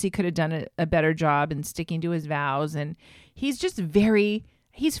he knows he could have done a better job in sticking to his vows. And he's just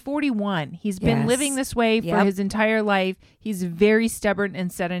he's 41. He's been living this way for his entire life. He's very stubborn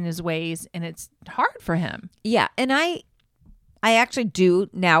and set in his ways, and it's hard for him. Yeah. And I actually do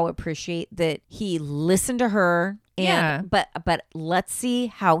now appreciate that he listened to her. And, but let's see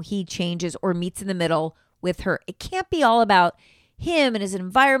how he changes or meets in the middle with her. It can't be all about him and his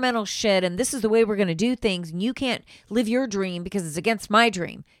environmental shit and this is the way we're going to do things and you can't live your dream because it's against my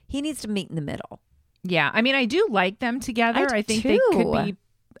dream. He needs to meet in the middle. Yeah. I mean, I do like them together. I think they could be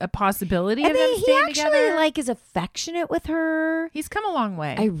a possibility and of them staying together. He actually is affectionate with her. He's come a long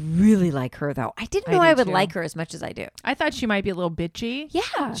way. I really like her though. I didn't know I would like her as much as I do. I thought she might be a little bitchy.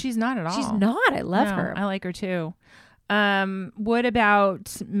 Yeah. She's not at all. She's not. I love her. I like her too. What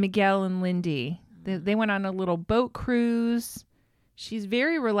about Miguel and Lindy? They went on a little boat cruise. She's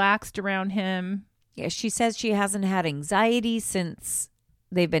very relaxed around him. Yeah, she says she hasn't had anxiety since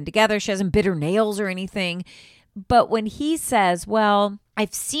they've been together. She hasn't bit her nails or anything. But when he says, well,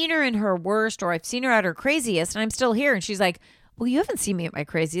 I've seen her in her worst or I've seen her at her craziest and I'm still here. And she's like, well, you haven't seen me at my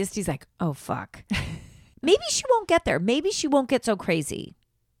craziest. He's like, oh, fuck. Maybe she won't get there. Maybe she won't get so crazy.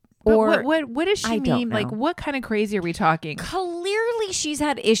 But or what does she mean? Like, what kind of crazy are we talking? Clearly, she's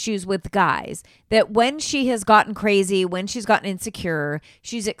had issues with guys that when she has gotten crazy, when she's gotten insecure,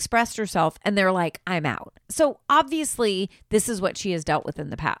 she's expressed herself and they're like, I'm out. So obviously, this is what she has dealt with in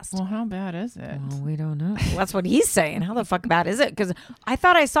the past. Well, how bad is it? Well, we don't know. Well, that's what he's saying. How the fuck bad is it? Because I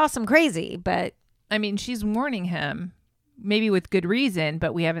thought I saw some crazy, but I mean, she's warning him, maybe with good reason,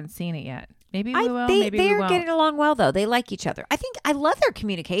 but we haven't seen it yet. Maybe we will. They Maybe we are won't. getting along well, though. They like each other. I love their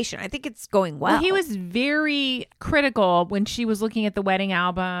communication. I think it's going well. Well, he was very critical when she was looking at the wedding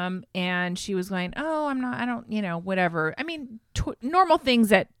album and she was going, oh, I don't, whatever. I mean, normal things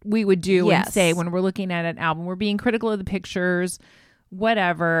that we would do and Yes. say when we're looking at an album. We're being critical of the pictures,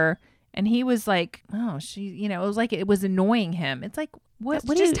 whatever. And he was like, oh, she, it was like it was annoying him. It's like, what?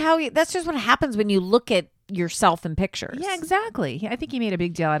 That's just what happens when you look at yourself in pictures. Yeah, exactly. I think he made a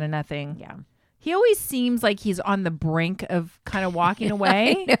big deal out of nothing. Yeah. He always seems like he's on the brink of kind of walking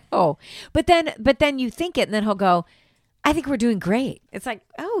away. I know. But then you think it, and then he'll go, I think we're doing great. It's like,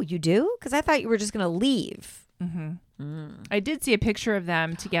 oh, you do? Because I thought you were just going to leave. I did see a picture of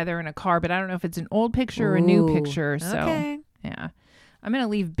them together in a car, but I don't know if it's an old picture or a new Ooh, picture. So, okay. yeah. I'm going to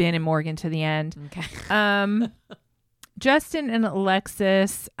leave Ben and Morgan to the end. Okay. Justin and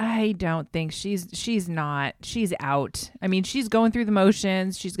Alexis, I don't think she's out. I mean, she's going through the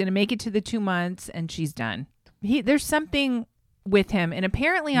motions. She's going to make it to the 2 months and she's done. There's something with him. And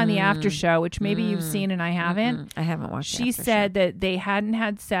apparently on the after show, which maybe you've seen and I haven't. I haven't watched the She after said that they hadn't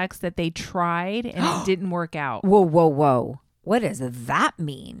had sex, that they tried and it didn't work out. show. Whoa. What does that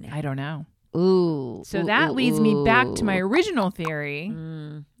mean? I don't know. Ooh. So that leads me back to my original theory.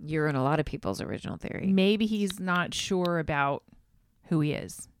 You're in a lot of people's original theory. Maybe he's not sure about who he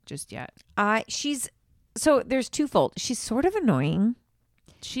is just yet. So there's twofold. She's sort of annoying.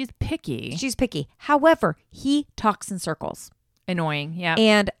 She's picky. She's picky. However, he talks in circles. Annoying, yeah.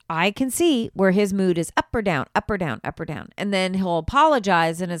 And I can see where his mood is up or down, up or down, up or down. And then he'll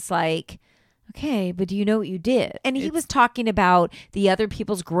apologize and it's like, okay, but do you know what you did? And he was talking about the other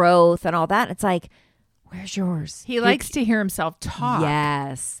people's growth and all that. It's like, where's yours? He likes to hear himself talk.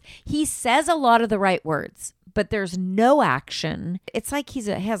 Yes. He says a lot of the right words, but there's no action. It's like he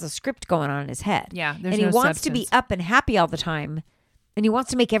has a script going on in his head. Yeah, there's and he no wants to be substance. up and happy all the time. And he wants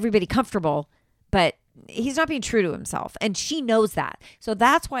to make everybody comfortable, but he's not being true to himself. And she knows that. So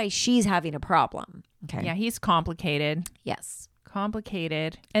that's why she's having a problem. Okay. Yeah, he's complicated. Yes.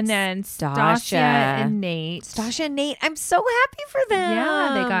 Complicated. And then Stasha. Stasia and Nate. Stasha and Nate, I'm so happy for them.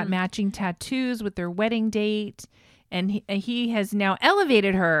 Yeah, they got matching tattoos with their wedding date. And he has now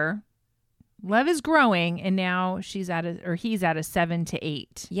elevated her. Love is growing. And now he's at a 7 to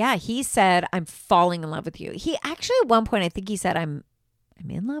 8. Yeah, he said, I'm falling in love with you. He actually, at one point, I think he said, I'm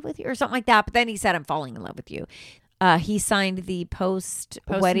in love with you or something like that. But then he said, I'm falling in love with you. He signed the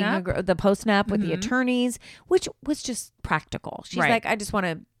post-wedding, the post-nap with the attorneys, which was just practical. She's Right. like, I just want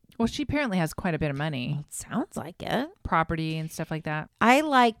to. Well, she apparently has quite a bit of money, It sounds like it. property and stuff like that. I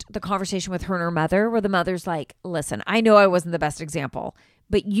liked the conversation with her and her mother, where the mother's like, listen, I know I wasn't the best example,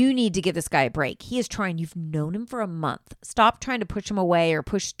 but you need to give this guy a break. He is trying. You've known him for a month. Stop trying to push him away or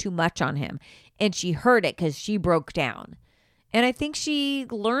push too much on him. And she heard it because she broke down. And I think she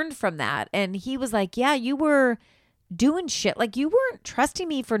learned from that. And he was like, yeah, you were doing shit. Like, you weren't trusting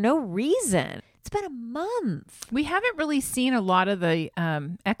me for no reason. It's been a month. We haven't really seen a lot of the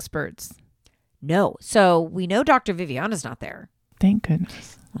experts. No. So we know Dr. Viviana's not there. Thank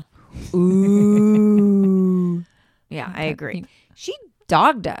goodness. Ooh. Yeah, I agree. She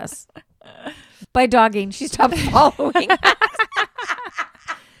dogged us. By dogging, she stopped following us.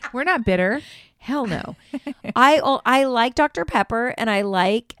 We're not bitter. Hell no. I like Dr. Pepper and I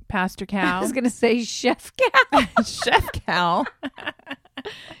like, Pastor I Cal. was going to say Chef Cal. Chef Cal.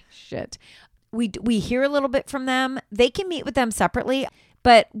 Shit. We hear a little bit from them. They can meet with them separately,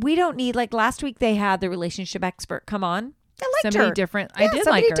 but we don't need, like last week they had the relationship expert come on. I liked Somebody her. different. Yeah, I did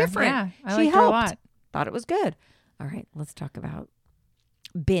somebody like her. different. Yeah, I She liked her a helped. lot. Thought it was good. All right, let's talk about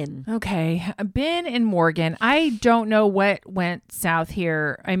Ben. Okay, Ben and Morgan. I don't know what went south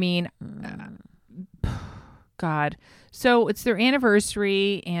here. I mean, God. So it's their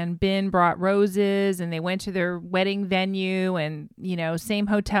anniversary and Ben brought roses and they went to their wedding venue and, same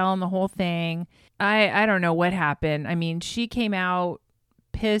hotel and the whole thing. I don't know what happened. I mean, she came out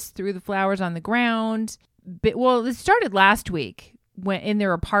pissed, threw the flowers on the ground. But, well, it started last week in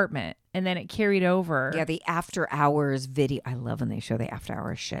their apartment and then it carried over. Yeah, the after hours video. I love when they show the after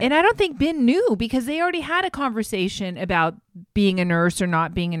hours shit. And I don't think Ben knew because they already had a conversation about being a nurse or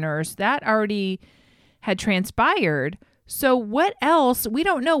not being a nurse. That already had transpired. So what else? We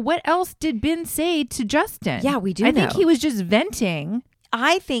don't know. What else did Ben say to Justin? Yeah, we do I think know. he was just venting.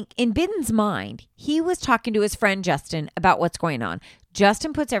 I think in Ben's mind, he was talking to his friend Justin about what's going on.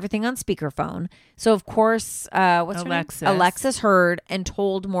 Justin puts everything on speakerphone. So, of course, what's Alexis. her name? Alexis heard and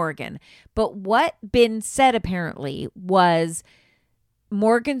told Morgan. But what Ben said apparently was,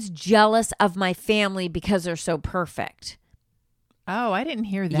 Morgan's jealous of my family because they're so perfect. Oh, I didn't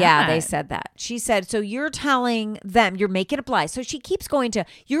hear that. Yeah, they said that. She said, so you're telling them, you're making up lies. So she keeps going to,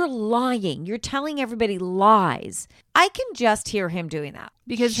 you're lying. You're telling everybody lies. I can just hear him doing that.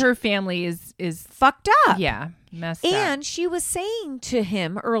 Because her family is Fucked up. yeah, messed up. And she was saying to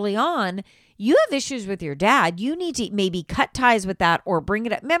him early on, you have issues with your dad. You need to maybe cut ties with that or bring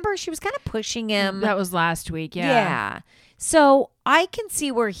it up. Remember, she was kind of pushing him. That was last week. Yeah. Yeah. So I can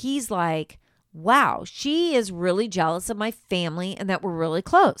see where he's like, wow, she is really jealous of my family and that we're really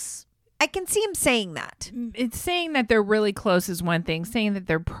close. I can see him saying that. It's saying that they're really close is one thing. Saying that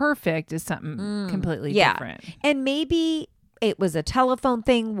they're perfect is something completely different. And maybe it was a telephone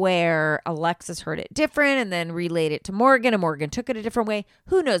thing where Alexis heard it different and then relayed it to Morgan and Morgan took it a different way.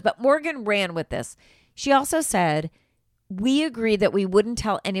 Who knows? But Morgan ran with this. She also said, we agreed that we wouldn't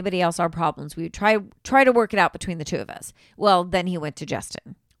tell anybody else our problems. We would try to work it out between the two of us. Well, then he went to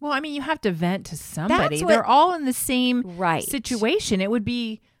Justin. Well, I mean, you have to vent to somebody. That's what- They're all in the same Right. situation. It would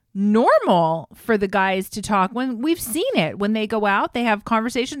be normal for the guys to talk when we've seen it. When they go out, they have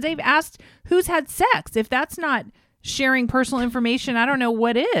conversations. They've asked who's had sex. If that's not sharing personal information, I don't know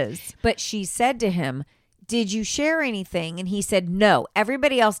what is. But she said to him, did you share anything? And he said, no,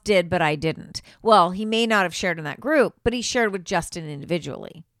 everybody else did, but I didn't. Well, he may not have shared in that group, but he shared with Justin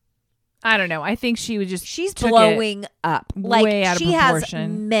individually. I don't know. I think she would just She's took blowing up. Like way out of she has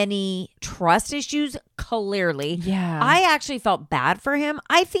proportion. many trust issues, clearly. Yeah. I actually felt bad for him.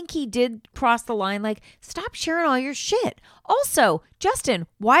 I think he did cross the line, like, stop sharing all your shit. Also, Justin,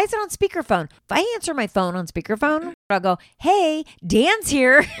 why is it on speakerphone? If I answer my phone on speakerphone, I'll go, hey, Dan's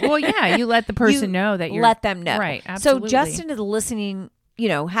here. Well, yeah, you let the person You know that you're let them know. Right, absolutely. So Justin is listening,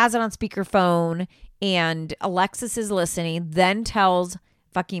 has it on speakerphone and Alexis is listening, then tells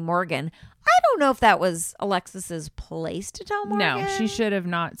fucking Morgan. I don't know if that was Alexis's place to tell Morgan. No, she should have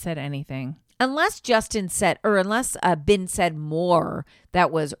not said anything. Unless Justin said, or unless Ben said more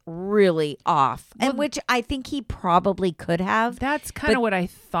that was really off, and which I think he probably could have. That's kind of what I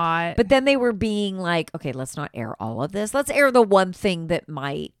thought. But then they were being like, okay, let's not air all of this. Let's air the one thing that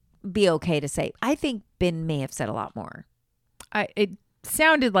might be okay to say. I think Ben may have said a lot more. It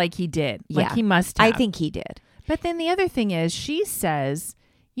sounded like he did. Like Yeah. he must have. I think he did. But then the other thing is, she says,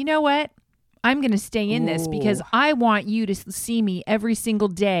 you know what? I'm going to stay in this because I want you to see me every single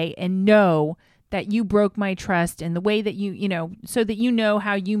day and know that you broke my trust and the way that so that you know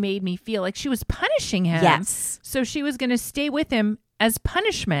how you made me feel. Like she was punishing him. Yes. So she was going to stay with him as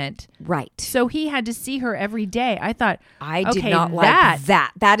punishment. Right. So he had to see her every day. I thought, I did okay, not like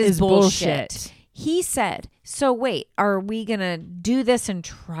that. That is bullshit. He said, so wait, are we going to do this and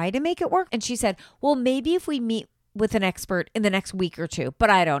try to make it work? And she said, well, maybe if we meet with an expert in the next week or two,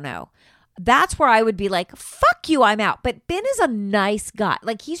 but I don't know. That's where I would be like, fuck you, I'm out. But Ben is a nice guy.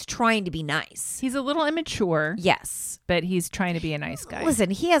 Like, he's trying to be nice. he's a little immature, Yes. but he's trying to be a nice guy. Listen,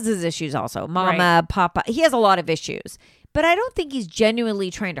 he has his issues also. Mama, Right. Papa, he has a lot of issues. But I don't think he's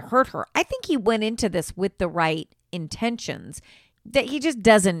genuinely trying to hurt her. I think he went into this with the right intentions, that he just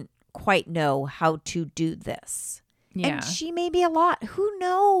doesn't quite know how to do this. Yeah. And she may be a lot. Who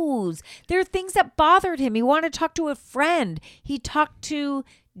knows? There are things that bothered him. He wanted to talk to a friend. He talked to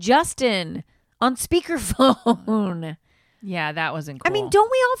Justin on speakerphone. Yeah, that wasn't cool. I mean, don't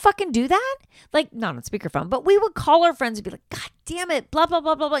we all fucking do that? Like, not on speakerphone, but we would call our friends and be like, God damn it, blah, blah,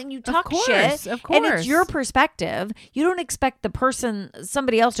 blah, blah, blah. And you talk shit. Of And it's course. your perspective. You don't expect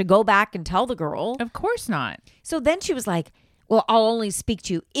somebody else to go back and tell the girl. Of course not. So then she was like, well, I'll only speak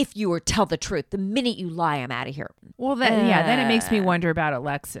to you if you tell the truth. The minute you lie, I'm out of here. Well, then it makes me wonder about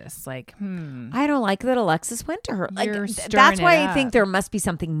Alexis. Like, I don't like that Alexis went to her. Like, You're that's stirring why it I think up. there must be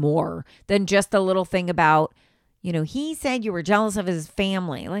something more than just the little thing about, he said you were jealous of his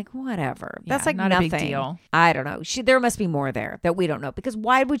family. Like, whatever. That's Yeah, like not nothing. a big deal. I don't know. There must be more there that we don't know. Because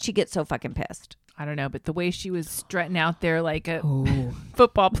why would she get so fucking pissed? I don't know, but the way she was strutting out there like a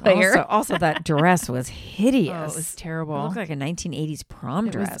football player. Also, that dress was hideous. Oh, it was It terrible. looked like a 1980s prom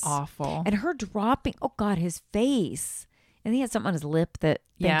It was dress. awful. And her dropping, oh God, his face. And he had something on his lip that,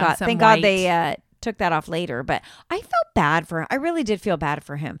 Yeah, thank some God white. they took that off later. But I felt bad for him. I really did feel bad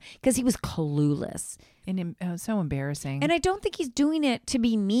for him because he was clueless. And it was so embarrassing. And I don't think he's doing it to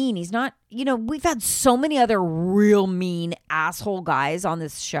be mean. He's not, we've had so many other real mean asshole guys on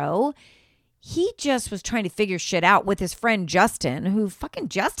this show. He just was trying to figure shit out with his friend Justin,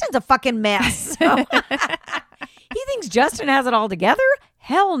 Justin's a fucking mess. So he thinks Justin has it all together?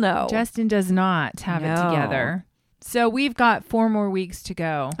 Hell no. Justin does not have it No. together. So we've got 4 more weeks to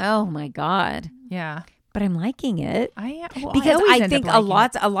go. Oh my God. Yeah. But I'm liking it. Because always I end think up a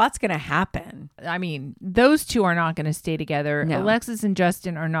liking lot's going to happen. it. I mean, those two are not going to stay together. No. Alexis and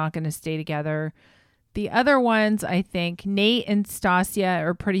Justin are not going to stay together. The other ones, I think, Nate and Stasia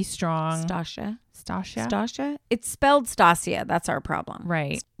are pretty strong. Stasia? Stasia? Stasia? It's spelled Stasia. That's our problem.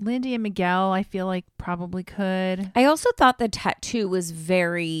 Right. Lindy and Miguel, I feel like probably could. I also thought the tattoo was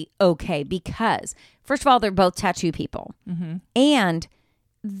very okay because, first of all, they're both tattoo people. Mm-hmm. And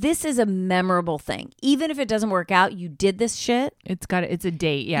this is a memorable thing. Even if it doesn't work out, you did this shit. It's a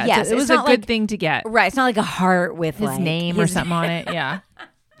date. Yeah. Yes, it was a good thing to get. Right. It's not like a heart with His name or something on it. Yeah.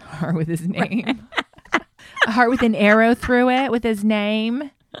 Heart with his name. A heart with an arrow through it with his name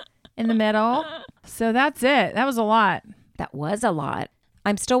in the middle. So that's it. That was a lot. That was a lot.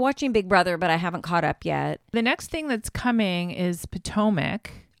 I'm still watching Big Brother, but I haven't caught up yet. The next thing that's coming is Potomac.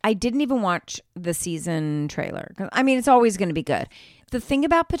 I didn't even watch the season trailer. I mean, it's always going to be good. The thing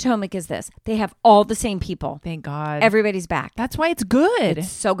about Potomac is this. They have all the same people. Thank God. Everybody's back. That's why it's good. It's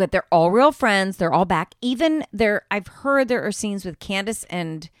so good. They're all real friends. They're all back. Even I've heard there are scenes with Candace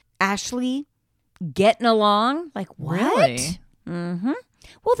and Ashley getting along. Like, what? Really? Mm-hmm.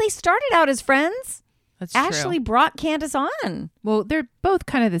 Well, they started out as friends. That's Ashley true. brought Candace on. Well, they're both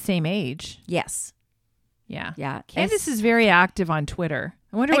kind of the same age. Yes. Yeah. Yeah. Candace is very active on Twitter.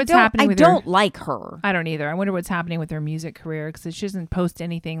 I wonder what's I happening with her. I don't like her. I don't either. I wonder what's happening with her music career because she doesn't post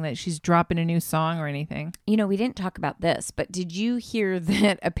anything that she's dropping a new song or anything. You know, we didn't talk about this, but did you hear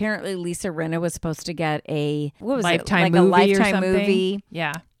that apparently Lisa Rinna was supposed to get a Lifetime a movie Lifetime or something? movie?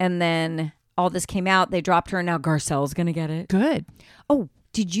 Yeah. And then all this came out. They dropped her, and now Garcelle's going to get it. Good. Oh,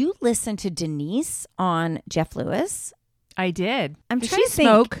 did you listen to Denise on Jeff Lewis? I did. Does she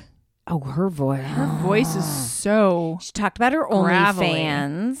smoke? Oh, her voice. Her voice is so... She talked about her gravelly.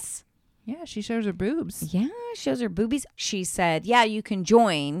 OnlyFans. Yeah, she shows her boobs. Yeah, shows her boobies. She said, yeah, you can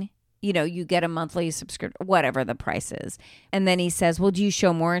join. You know, you get a monthly subscription, whatever the price is. And then he says, well, do you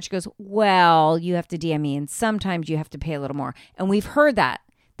show more? And she goes, well, you have to DM me. And sometimes you have to pay a little more. And we've heard that.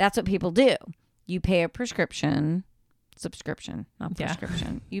 That's what people do. You pay a subscription, not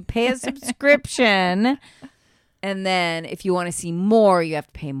prescription. You pay a subscription. And then if you want to see more, you have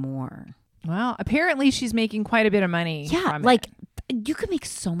to pay more. Well, apparently she's making quite a bit of money. Yeah, from like it. you could make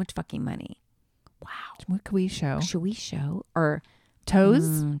so much fucking money. Wow. What could we show? Should we show? Or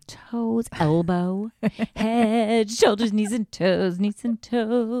toes? Toes, elbow, head, shoulders, knees and toes, knees and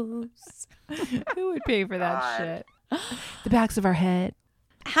toes. Who would pay for that shit? The backs of our head.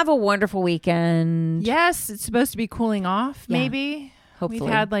 Have a wonderful weekend. Yes, it's supposed to be cooling off, Yeah, maybe. hopefully. We've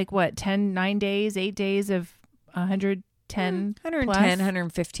had like, what, 8 days of 110 110, plus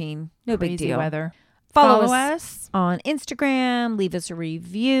 115. No big crazy deal. weather. Follow us on Instagram. Leave us a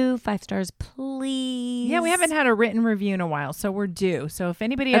review. 5 stars, please. Yeah, we haven't had a written review in a while, so we're due. So if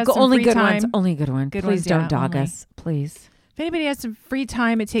anybody has some only free good time, ones. Only good ones. Good Please ones, don't yeah, dog only. us. Please. if anybody has some free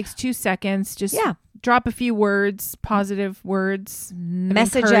time, it takes 2 seconds. Just Yeah. drop a few words, positive words, of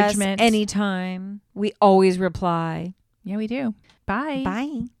Message us encouragement. anytime. We always reply. Yeah, we do. Bye.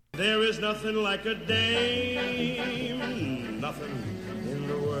 Bye. There is nothing like a dame, nothing in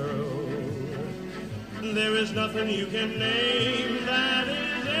the world. There is nothing you can name that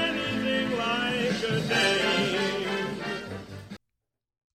is anything like a dame.